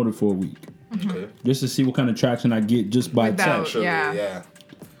don't promote it for a week Okay. just to see what kind of traction I get just by Without- text. Surely, Yeah. yeah.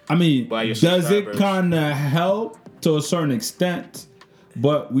 I mean, By your does it subscribers. kind of help to a certain extent?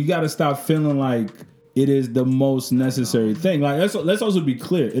 But we got to stop feeling like it is the most necessary thing. Like let's also be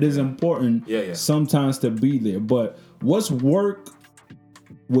clear. It is important Yeah. sometimes to be there. But what's work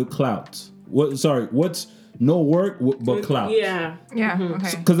with clout? What's no work but clout? Yeah. Yeah.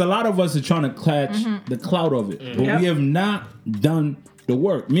 Okay. Because a lot of us are trying to catch the clout of it, but we have not done the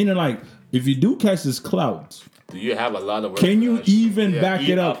work. Meaning, like, if you do catch this clout, Do you have a lot of work? can you for that? even Yeah, back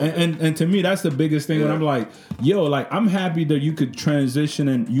eat it up? off of it. And to me, that's the biggest thing. When Yeah. I'm like, yo, like I'm happy that you could transition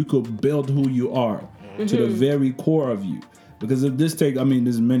and you could build who you are to the very core of you. Because if this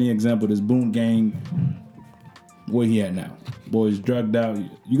there's many examples. There's Boom Gang. Where he at now? Boys drugged out.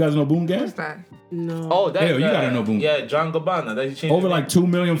 You guys know Boom Gang? What's that? No. Oh, that Hell, you guy. gotta know Boom. Yeah, John Gabbana. That he changed Over his like name. 2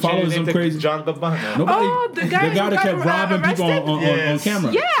 million He changed followers. his Some name to crazy. John Gabbana. Nobody. Oh, the guy who that got kept robbing people arrested? on Yes.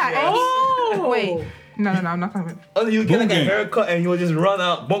 camera. Yeah. Oh. Wait. No, I'm not talking about. Oh, you get like Boom a gang. haircut and he will just run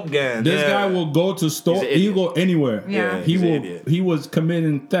out. Boom gang. This Yeah. guy will go to store. He's an He idiot. will go anywhere. Yeah. He he's an will. idiot. He was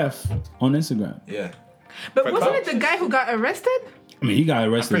committing theft on Instagram. Yeah. But For wasn't cops? it the guy who got arrested? I mean, he got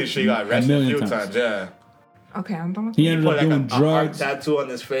arrested. Pretty sure he got arrested a few times. Yeah. Okay, I'm done. He ended Put up like doing a heart drugs. tattoo on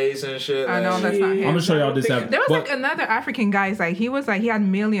his face and shit. I know like- that's not him. I'm gonna show y'all this app. There was But- like another African guy. Like he had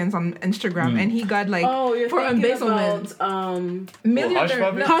millions on Instagram, and he got like Oh, you're for thinking embezzlement. about Millions. Hush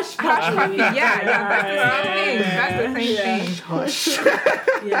Puppy? Hush Puppy. Yeah, that's the same thing. That's the same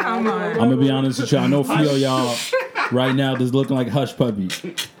thing. Yeah. Come on. I'm gonna be honest with you. I know a few of y'all right now that's looking like Hush Puppy.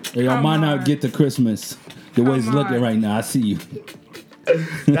 Y'all Come might on. not get to Christmas the way it's Come looking on. right now. I see you.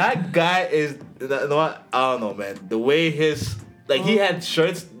 That guy is. You know what? I don't know, man. The way he had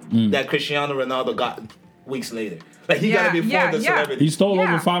shirts that Cristiano Ronaldo got weeks later. Like he got it before the celebrity. He stole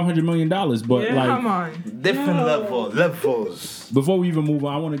Yeah. over $500 million. But Yeah. like, Come on. Different levels. before we even move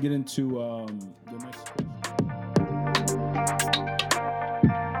on, I want to get into the next question.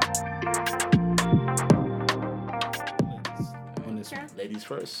 Ladies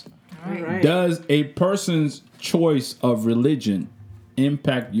first. All right. Does a person's choice of religion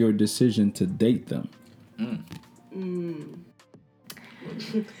impact your decision to date them?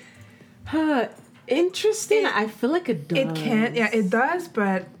 Interesting. I feel like it does. It can, yeah, it does,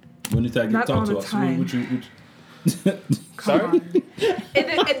 but When did that Not talk all to the us? time. Would you Sorry?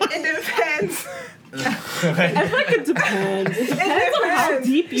 it depends. I feel like it depends. It depends on how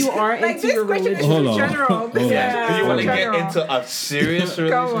deep you are Like into this your question religion. is Hold in on. general. Hold on. Yeah. Do you want to get General. into a serious on.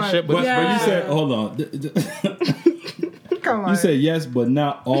 relationship? but, Yeah. but you said, hold on. Come on. You said yes, but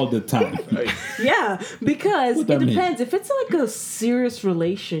not all the time. Yeah, because What that it mean? depends. If it's like a serious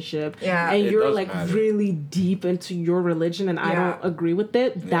relationship Yeah. and It you're does like matter. really deep into your religion and I Yeah. don't agree with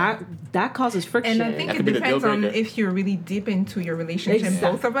it, that causes friction. And I think That it could be the depends deal on breaker. if you're really deep into your relationship, Exact-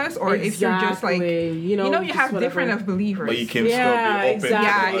 both of us, or if you're just like, Exactly. you know, you just have different whatever. of believers. But you can Yeah, still be open.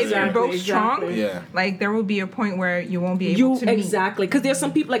 exactly. Yeah, if you're both strong, exactly. Yeah. like there will be a point where you won't be able to meet. Exactly, because there's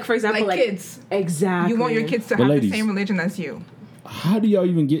some people like, for example, Like kids. Exactly. You want your kids to But have ladies- the same religion as you. How do y'all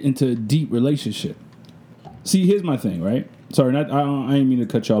even get into a deep relationship? See, here's my thing, right? Sorry, I ain't mean to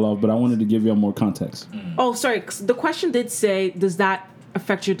cut y'all off, but I wanted to give y'all more context. Oh, sorry. 'Cause the question did say, does that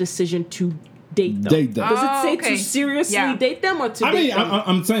affect your decision to date them? Date them. Does it Oh, say okay. to seriously Yeah. date them or to I date mean, them?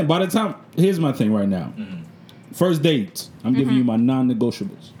 I'm saying by the time, here's my thing right now. First date, I'm giving you my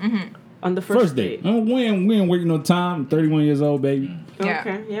non-negotiables. On the First date. We ain't waiting no time. I'm 31 years old, baby. Yeah.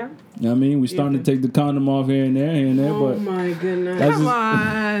 Okay, yeah. You know what I mean? We starting to take the condom off here and there, Oh but my goodness. that's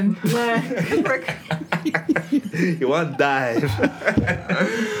Come just, on. You want to dive.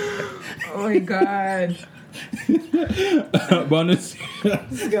 Oh my god. but on this,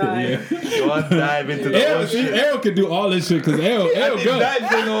 This guy. You want to dive into the L, see, ocean. L can do all this shit because L good. Diving,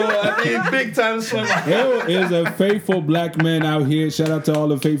 I mean, big time swimmer. L is a faithful black man out here. Shout out to all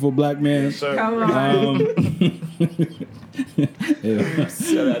the faithful black men. Sir. Come on.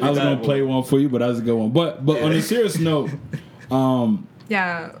 Yeah. I was gonna play one for you, but that was a good one. But on a serious note, Yeah. on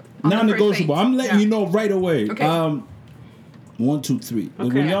the non-negotiable. first I'm date. letting you know right away. Okay. 1, 2, 3.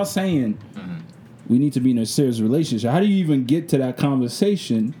 Okay. When y'all saying we need to be in a serious relationship, how do you even get to that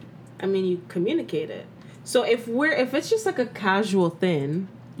conversation? I mean, you communicate it. So if it's just like a casual thing,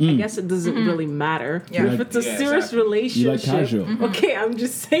 I guess it doesn't really matter. Yeah. But if it's a Yeah, serious exactly. relationship, You like casual. okay, I'm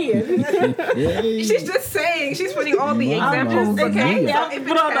just saying. Hey. She's just saying. She's putting all the I'm examples. just Okay. saying. Yeah, So if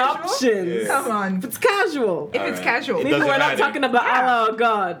put on it's casual, options. come on. If it's casual. If it's casual, It Maybe doesn't we're not matter. talking about Allah or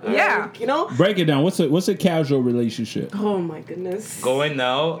God. Yeah. Like, you know? Break it down. What's a casual relationship? Oh my goodness. Going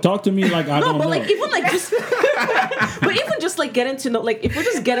now. Talk to me like I No, don't but know. like even like just but even just like getting to know, like if we're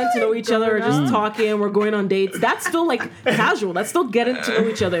just getting to know each other or just talking, we're going on dates, that's still like casual. That's still getting to know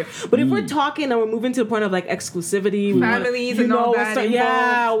each other. But if we're talking and we're moving to the point of like exclusivity, we wanna- Families you and all know, that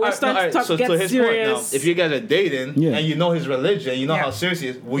we're starting to talk, so get to his serious. point now, if you guys are dating Yeah. and you know his religion, you know Yeah. how serious he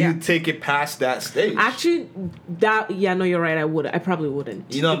is, will Yeah. you take it past that stage? Actually, no, you're right. I probably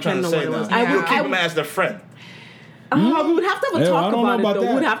wouldn't. You know what I'm trying to Depending say on what now. it was. Yeah. I will keep him as the friend. We would have to have a Hey, I talk don't know about it about though.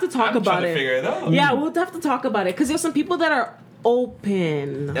 that. We'd have to talk I'm about trying to it. figure it out. Yeah, we'll have to talk about it because there's some people that are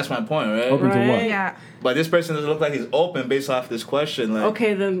open. That's my point, right? Open to what? Right. yeah. But this person doesn't look like he's open based off this question. Like,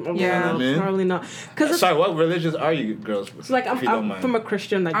 Okay, then Yeah. well, probably not. Because sorry, what religions are you girls? it's like if you don't I'm mind. from a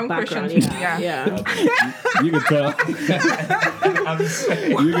Christian like I'm background. Christian, Yeah, yeah. You can tell. I'm just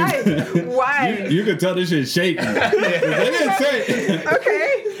saying. You can, Why? you can tell this shit shaking. They didn't say it.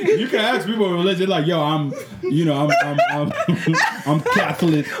 Okay. You can ask people with religion like, yo, I'm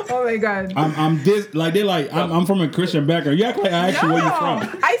Catholic. Oh my god. I'm this. Like they're like, I'm from a Christian background. You act like I asked you where you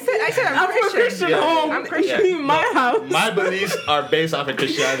from. I said I'm I'm from a Christian Yeah. home. I'm Christian. In my house. My beliefs are based off of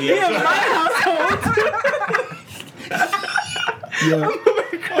Christianity. Yeah, my household. Yeah,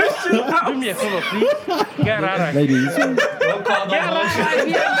 Do me a favor, please. Get out of here. ladies. Don't call Get no out bullshit. of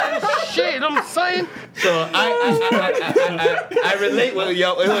here, man. Shit, I'm saying. So I relate with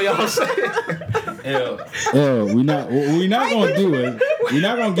y'all saying. We not gonna do it. We're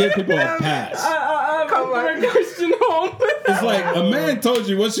not gonna give people a pass. I'm from a Christian home. It's like a man told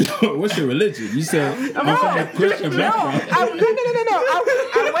you what's your religion. You said I'm from a Christian No, background. no.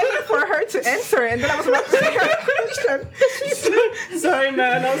 I'm waiting for her to answer, and then I was about to say her question. Sorry,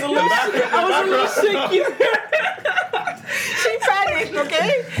 man. I was a little shaky there. She panicked,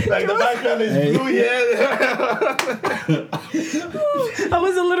 okay? Like the background is Hey. blue here. I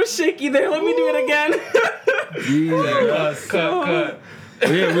was a little shaky there. Let me do it again. Cut.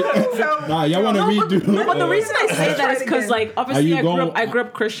 Yeah, nah, y'all want to redo? No, but the reason I say that is because, like, Are obviously you I going- grew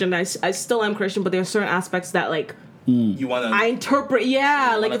up Christian. I still am Christian, but there are certain aspects that, like, you want to. I interpret,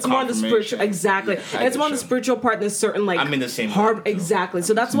 yeah, like want a it's more on the confirmation. spiritual, exactly. Yeah, And it's more on the sure. spiritual part than certain like I'm in the same hard, boat, too. exactly.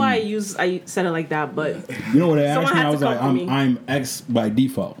 So that's why I said it like that. But You know what they asked Someone me? had I to was like, come for me. I'm X by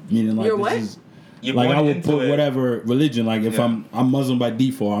default, meaning like You're this what? is You're like born I would into put it. whatever religion. Like if Yeah. I'm Muslim by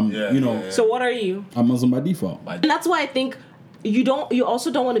default, I'm Yeah, you know yeah, yeah. so what are you? I'm Muslim by default. And that's why I think you also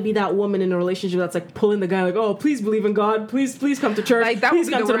don't want to be that woman in a relationship that's like pulling the guy like, oh, please believe in God, please come to church, Like, that would please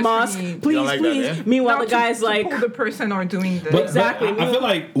be come the to the worst mosque, for me. please, You don't like that, please. yeah? Meanwhile, Now the guy's to like, pull the person or doing the But Exactly. I feel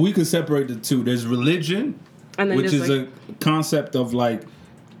like we could separate the two. There's religion, and then which there's is like, a concept of like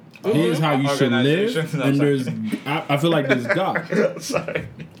here's how you should live, Organization. and there's I feel like there's God. Sorry.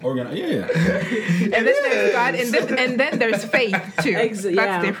 and then there's God, and then there's faith too. Ex- That's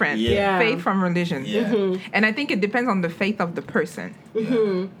yeah. different. Yeah. Faith from religion. Yeah. And I think it depends on the faith of the person.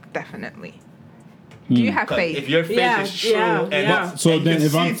 Definitely. Do you have 'Cause faith? if your faith Yeah, is true, yeah, and yeah. So and then you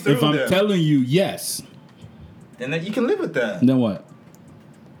if can I'm see through them, telling you yes, then you can live with that. then what?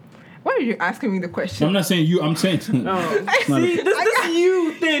 Why are you asking me the question? I'm not saying you. I'm saying oh, not see, a- this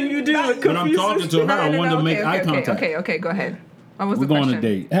you thing you do. It when I'm confuses talking to her, No, I no, want no, to make okay, eye okay, contact. Okay, go ahead. What was We're the going question? on a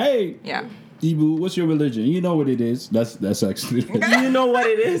date. Hey, Yeah. Ibu, what's your religion? You know what it is. That's actually. You know what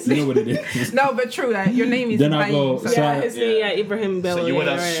it is. You know what it is. No, but true. Your name is Then I Ibrahim, go, so- so- Yeah, his name, yeah, Ibrahim Bello. So you would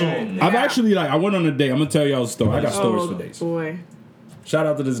yeah, assume. I've Yeah. actually I went on a date. I'm gonna tell y'all a story. I got stories Oh for days. boy. Shout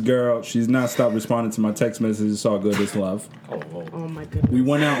out to this girl. She's not stopped responding to my text messages. It's all good. It's love. Oh my goodness. We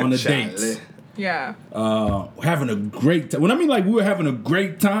went out on a Charlie. date. Yeah. Having a great time. When I mean like we were having a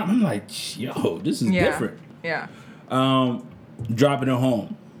great time, I'm like, yo, this is Yeah. different. Yeah. Dropping her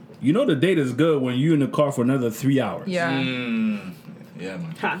home. You know the date is good when you're in the car for another 3 hours. Yeah. Yeah,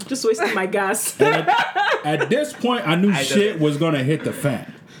 man. Ha, just wasting my gas. At this point, I knew I shit did. was gonna hit the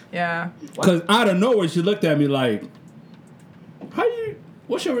fan. Yeah. Cause out of nowhere, she looked at me like,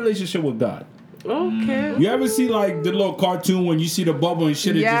 what's your relationship with God? Okay. You ever see like the little cartoon when you see the bubble and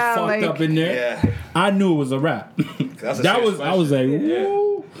shit is Yeah, just fucked like- up in there? Yeah. I knew it was a wrap. That's a That serious was I was like, question. Yeah. woo.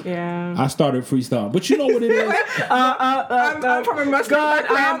 Yeah. I started freestyle, but you know what it is? I'm from a Muslim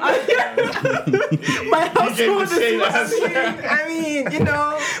background. My You gave household the same is. answer. I mean, you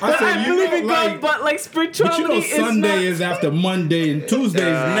know. I said, I you believe know, in God, like, but like but spirituality you know, is Sunday not. is after Monday and Tuesday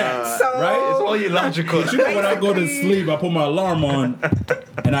is next, So- right? It's all illogical. You know, when I go to sleep, I put my alarm on,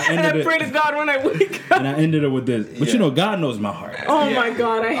 and I And I ended pray to it, God when I wake up. and I ended it with this. But Yeah. you know, God knows my heart. Oh Yeah. my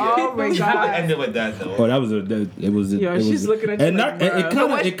God! Oh my I God. ended with that though. Oh, that was it was. Yo, it was she's looking at you and like, that, it bruh. kind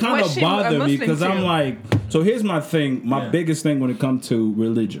But of it kind was of she a bothered me Muslim because I'm too? like, so here's my thing, my Yeah. biggest thing when it comes to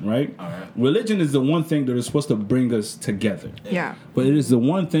religion, right? All right. Religion is the one thing that is supposed to bring us together, Yeah. but it is the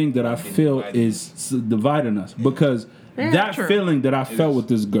one thing that I feel dividing. is dividing us because Yeah, that true. feeling that I felt with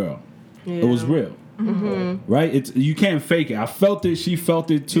this girl, it was real, right? It's you can't fake it. I felt it, she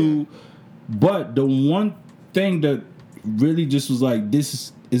felt it too, but the one thing that really just was like,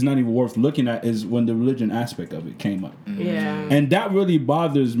 this is not even worth looking at is when the religion aspect of it came up. Yeah. And that really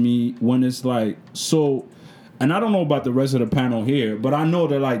bothers me when it's like, so, and I don't know about the rest of the panel here, but I know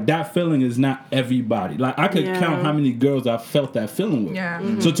that like that feeling is not everybody. Like I could Yeah. count how many girls I felt that feeling with. Yeah.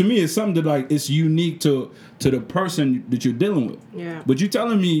 So to me, it's something that like it's unique to the person that you're dealing with. Yeah. But you're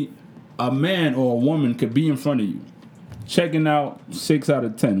telling me a man or a woman could be in front of you, checking out 6 out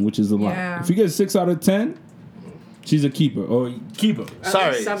of 10, which is a lot. Yeah. If you get 6 out of 10, she's a keeper or keeper.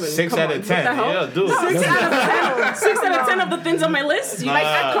 Sorry, Seven. 6 Come out on. of 10. What the hell? Yeah, dude. 6 out of 10. 6 out of 10 of the things on my list. You Nah.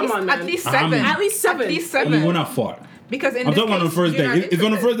 like, come on, man. At least I 7. mean- At least 7. At least I 7. mean, we're not far. Because in I'm this talking on the case, first you're day. not If on the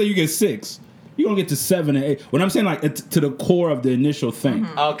interested. first day you get 6, you're gonna get to 7 and 8. When I'm saying like it's to the core of the initial thing.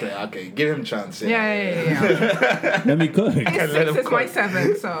 Okay. Give him a chance. Yeah. Let me cook. It's Let 6 him is my cook.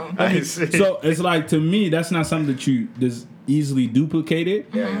 7, so. I see. So it's like to me that's not something that you that's easily duplicated,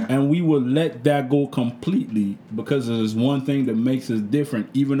 and we will let that go completely because there's one thing that makes us different,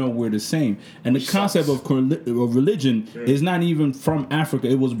 even though we're the same. And the concept of religion is not even from Africa;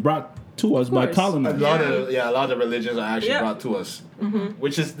 it was brought to us by course. a colonizers. lot of religions are actually Yeah. brought to us,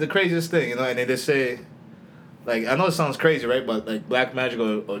 which is the craziest thing, you know. And they say, like, I know it sounds crazy, right? But like black magic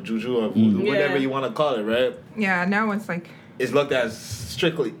or juju or voodoo, whatever Yeah. you want to call it, right? Yeah, now it's like. It's looked at as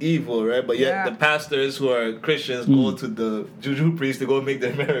strictly evil, right? But yet Yeah. the pastors who are Christians go to the juju priest to go make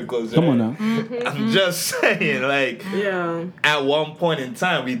their miracles. Come right? on now. I'm just saying, like, Yeah. at one point in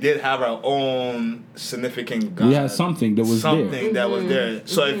time, we did have our own significant God. We had something that was there. that was there.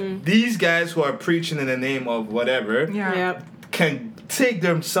 So if these guys who are preaching in the name of whatever Yeah. Yep. can take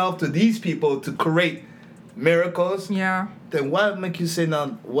themselves to these people to create miracles, Yeah. then why make you say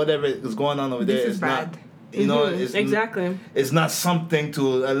now whatever is going on over This there is is bad. not, you know, it's Exactly. it's not something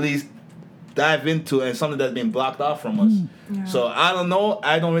to at least dive into and something that's been blocked off from us. Yeah. So I don't know.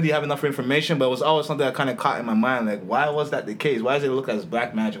 I don't really have enough information, but it was always something that kind of caught in my mind. Like, why was that the case? Why does it look as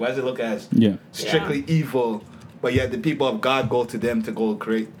black magic? Why does it look as strictly evil? But yet the people of God go to them to go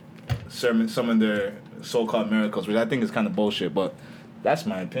create some of their so-called miracles, which I think is kind of bullshit. But that's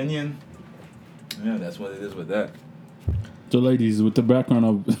my opinion. Yeah, that's what it is with that. So, ladies, with the background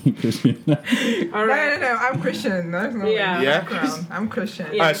of Christian. All right. No, I'm Christian. There's no Yeah? background. I'm Christian.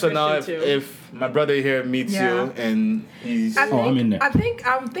 Yeah. All right, so now Christian too. if my brother here meets Yeah. you and he's... I'm in there. I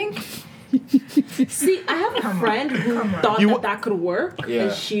think. See, I have a friend who thought that could work. Yeah.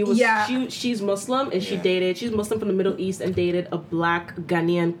 And she was Yeah. she's Muslim and she's Muslim from the Middle East and dated a black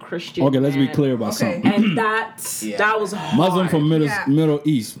Ghanaian Christian. Okay, let's be man. clear about Okay. something. And that was hard. Muslim from Yeah. Middle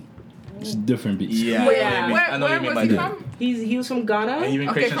East. It's a different beast. Yeah, Where, I know what you where mean was by he that. from? He was from Ghana. And even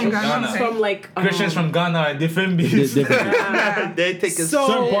Okay, Christians from from Ghana. Ghana. Okay. From like Christians from Ghana are different beasts. Different. They take a So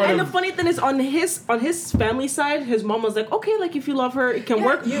Certain part and of- the funny thing is on his family side, his mom was like, okay, like if you love her, it can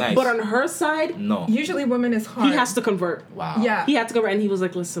work. Nice. But on her side, No. Usually, women is hard. he has to convert. Wow. Yeah. He had to convert, and he was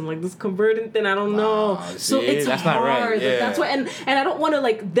like, "Listen, like this converting thing, I don't know." So see, it's that's hard. not right. Like, Yeah. that's why, and I don't want to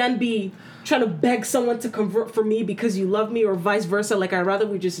like then be trying to beg someone to convert for me because you love me, or vice versa. Like I'd rather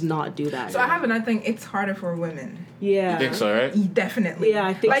we just not do that. So I have another thing. It's harder for women. Yeah. You think so, right? Definitely. Yeah,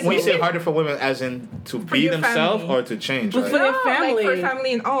 I think like, When you so. say harder for women, as in to be your themselves family. or to change? But Like, for their No, family. like for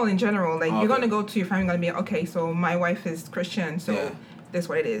family and all in general. Like Okay. you're gonna go to your family, gonna be okay. So my wife is Christian, so Yeah. that's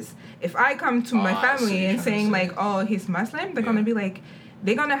what it is. If I come to my I see what family you're and trying to saying say. like, oh, he's Muslim, they're gonna be like,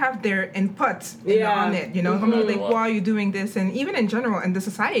 they're gonna have their input Yeah. on it. You know, they're gonna be like, Wow. why are you doing this? And even in general in the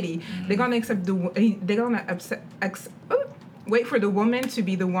society, they're gonna accept they're gonna wait for the woman to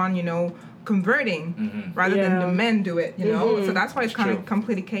be the one, you know, converting rather than Yeah. the men do it. You know, so that's why it's kind true. of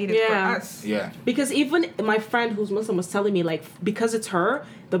complicated Yeah. for us. yeah. Because even my friend who's Muslim was telling me like because it's her,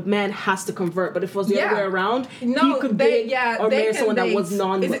 the man has to convert. But if it was the Yeah. other way around, No, he could they date or they marry can someone that date. was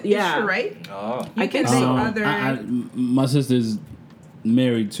non. Is it, yeah, it's true, right? Oh. I can can date see. other. My sister's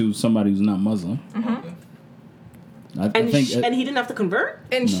married to somebody who's not Muslim. I And think and he didn't have to convert.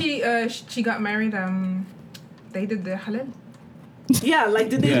 And she got married. They did the halal. Yeah, like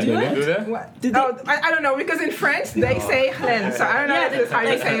did they Yeah, do did it? they do that? What? Did they- Oh, I don't know because in French they say halal, so I don't know Yeah, if this is how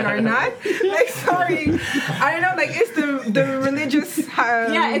you say it or not. Like, sorry, I don't know. Like, it's the religious.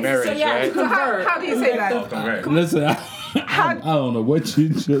 Yeah, it's Marriage, so yeah, right? to So convert. how do you say that? Right. listen, I don't know what you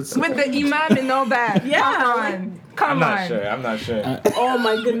just said. With the imam and all that. Yeah, Come like- on. Come I'm not on. sure. I'm not sure. Oh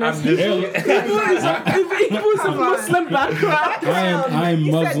my goodness. I'm just, He was a Muslim background. I am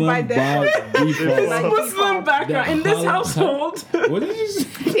He said Muslim by by that. default. Muslim background in this household. What did you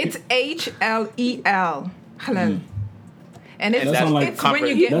say? It's HLEL. Halal. And it's, That sound like it's when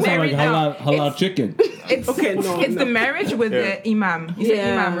you get That sounds married. like halal It's- chicken. It's Okay, no, it's no. the marriage with the imam. You say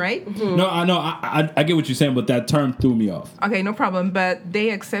Yeah. imam, right? No, I know. I get what you're saying, but that term threw me off. Okay, no problem. But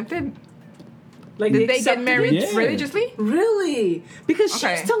they accepted. Like Did they get accepted married it? Yeah. religiously? Really? Because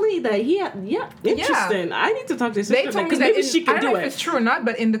Okay. she's telling me that interesting. I need to talk to your They sister told me because that maybe she I can don't do know if it. it's true or not,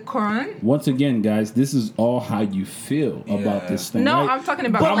 but in the Quran. Once again, guys, this is all how you feel about this thing. No, right? I'm talking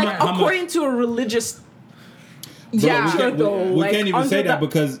about. But How like mu- how much- according to a religious yeah, we can't, though, we like, can't even say under that the-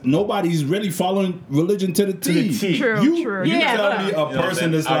 because nobody's really following religion to the T. T. true, You, true. you Yeah, tell no, me no. a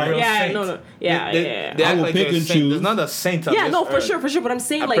person that's a like, real Yeah, saint. no. Yeah, yeah. They I act will like pick they're a and saint. choose. There's not a saint on Yeah, this no, for earth. sure. But I'm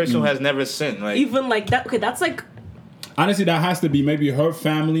saying A like person who has never sinned. Like, even like that. Okay, that's like honestly, that has to be maybe her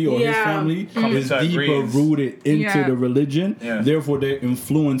family or his Yeah. family Common is to deeper agrees. rooted into Yeah. the religion. Yeah. Therefore, they're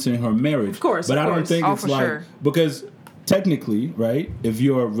influencing her marriage. Of course, but of I don't course. think Oh, it's for like sure. because technically, right? If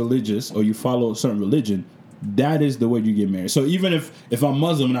you're religious or you follow a certain religion, that is the way you get married. So even if I'm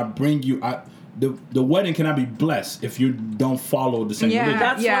Muslim and I bring you, the wedding cannot be blessed if you don't follow the same Yeah, religion.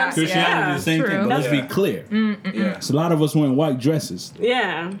 That's yeah, what I'm saying. Christianity Yeah, is the same true. thing, but let's Yeah. be clear. yeah. So a lot of us wearing white dresses.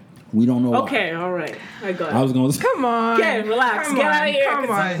 yeah. We don't know why. Okay, all right. I got it. I was gonna say, Come on. Okay, relax. Come Get on, out of here, Come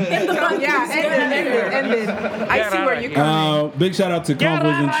 'cause on. Hit the button. Yeah, end it. I see where you're coming. big shout out to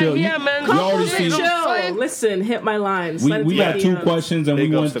Convos and Chill. Yeah, man. You already Convos see. and Chill. Listen, hit my lines. We got two questions and Big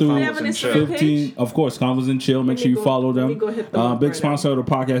we ups went to through Convos They have an and Chill. Instagram 15. page? Of course, Convos and Chill. Make me sure you go- follow let them. me go hit them up Big right sponsor of the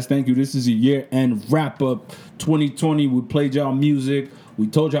podcast. Thank you. This is a year-end wrap-up 2020. We played y'all music. We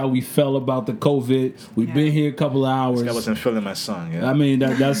told y'all we felt about the COVID. We've been here a couple of hours. I wasn't feeling my song. Yeah. I mean,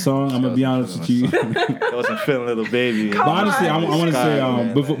 that song, I'm going to be honest with you. I wasn't feeling little baby. But honestly, I want to say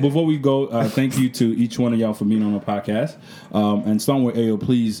man. before we go, thank you to each one of y'all for being on the podcast. And starting with Ayo,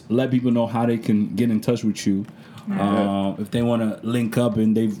 please let people know how they can get in touch with you if they want to link up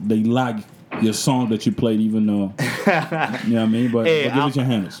and they like your song that you played, even though you know what I mean. But, Hey, but give us your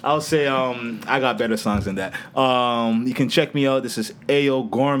handles. I'll say I got better songs than that. You can check me out. This is Ayo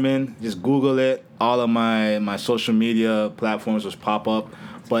Gorman. Just Google it. All of my social media platforms will pop up.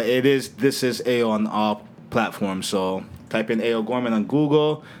 But this is Ayo on all platforms. So type in Ayo Gorman on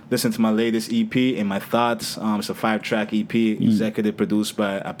Google. Listen to my latest EP and my thoughts. It's a 5-track EP, executive produced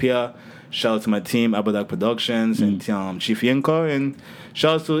by Apia. Shout out to my team, Abadak Productions, and Chief Yenko, and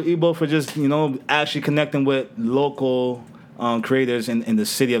shout out to Ebo for just actually connecting with local creators in the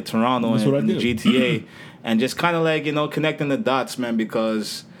city of Toronto and the GTA, and just kind of like connecting the dots, man.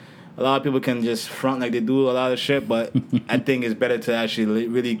 Because a lot of people can just front like they do a lot of shit, but I think it's better to actually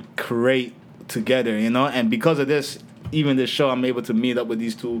really create together, And because of this, even this show, I'm able to meet up with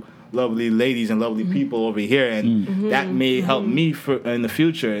these two lovely ladies and lovely people over here, and that may help me in the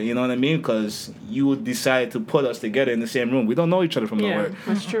future. You know what I mean? Because you decided to put us together in the same room. We don't know each other from nowhere.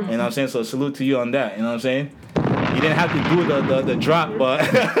 That's true. You know what I'm saying? So salute to you on that. You know what I'm saying? You didn't have to do the drop, but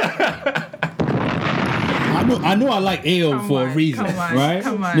I knew I like Ayo for a reason, right?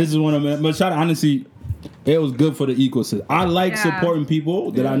 Come on. This is one of them. But shout out, honestly, Ayo's good for the ecosystem. I like supporting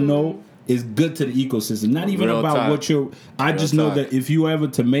people that I know is good to the ecosystem. Not even Real about talk. what you're. I just know that if you ever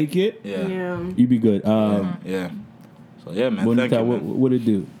to make it, you be good. yeah. So yeah, man. Bonita, Thank you, man. what it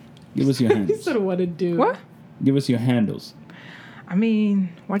do? Give us your He handles. said what to do. What? Give us your handles. I mean,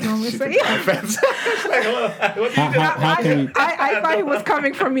 what do you want me to say? How can we? I thought it was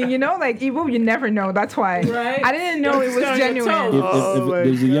coming from me, like Evo, you never know. That's why. Right. I didn't know it was genuine. If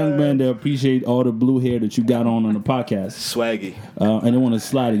there's a young man that appreciate all the blue hair that you got on the podcast, Swaggy, and they want to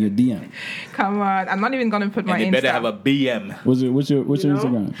slide in your DM. Come on, I'm not even gonna put my and they Insta. better have a BM. What's your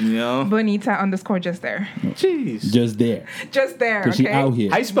Instagram? Bonita _ just there. Jeez. Just there. Just there. Cause Okay. she out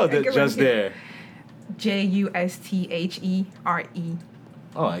here. How you spelled it? Just there. JUSTHERE.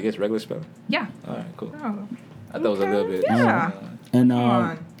 Oh, I guess regular spelling. Yeah. All right, cool. Oh. I thought it was a little bit. Yeah. And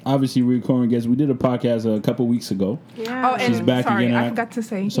on. obviously, we're recording guests. We did a podcast a couple weeks ago. Yeah. Oh, and she's back sorry, again. I forgot to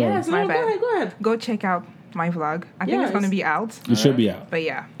say. Sorry. Yes, My no, bad. go ahead. Go check out my vlog. I think it's gonna be out. It should be out. But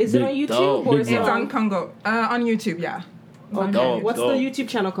yeah. Is it on YouTube or is It's it on Congo. On YouTube, yeah. Okay. Dope, What's dope. the YouTube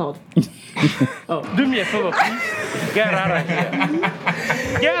channel called? Do me a favor, please. Get out of here.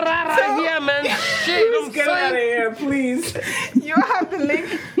 Get out of here, man. Shit, I'm Get out of here, please. You have the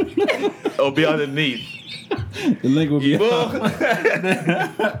link. It'll be underneath. The link will be out.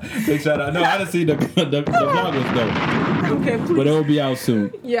 Big shout out. No, I didn't see the vlog was dope. Okay, please. But it will be out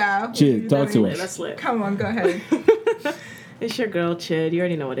soon. Yeah. Chid, talk to us. That's lit. Come on, go ahead. It's your girl, Chid. You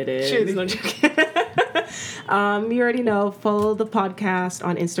already know what it is. Chid. No joking. You already know. Follow the podcast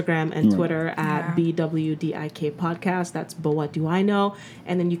on Instagram and Twitter at BWDIK Podcast. That's But What Do I Know?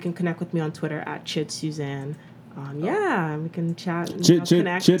 And then you can connect with me on Twitter at Chid Suzanne. Yeah, we can chat and Chid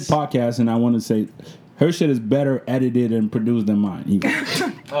connect. podcast, and I want to say her shit is better edited and produced than mine. Even.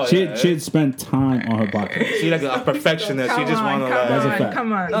 Chid spent time on her podcast. She's like a perfectionist. She just want to like. That's a fact.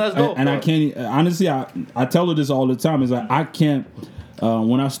 Come on. No, that's dope. And I can't honestly. I tell her this all the time. Is like I can't.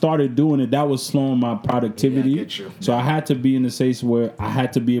 When I started doing it, that was slowing my productivity. Yeah, I get you. So I had to be in the space where I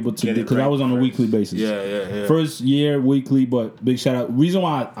had to be able to Get do it because I right was on a first. weekly basis. Yeah. First year weekly, but big shout out. Reason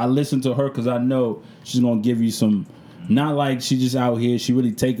why I listen to her because I know she's gonna give you some. Not like she just out here. She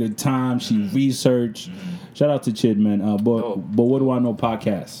really take her time. She research. Shout out to Chid, man. But What Do I Know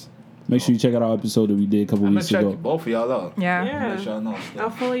podcast. Make sure you check out our episode that we did a couple I'm gonna weeks check ago. both of y'all out. Yeah. Let y'all know. I'll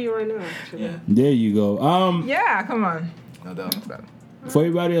follow you right now, actually. Yeah. There you go. Yeah, come on. No doubt. For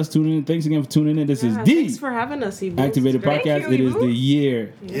everybody else tuning in, thanks again for tuning in. This is the Thanks for having us, Evo. Activated Thank Podcast. you, It is Evo. the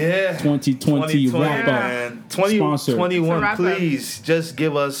year Yeah. 2020 wrap up. Man. Sponsored. 2021, It's a wrap-up. please just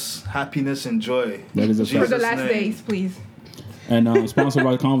give us happiness and joy. That is a Jesus' For the last name. days, please. And sponsored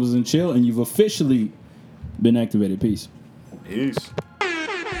by Convos and Chill. And you've officially been activated. Peace. Peace.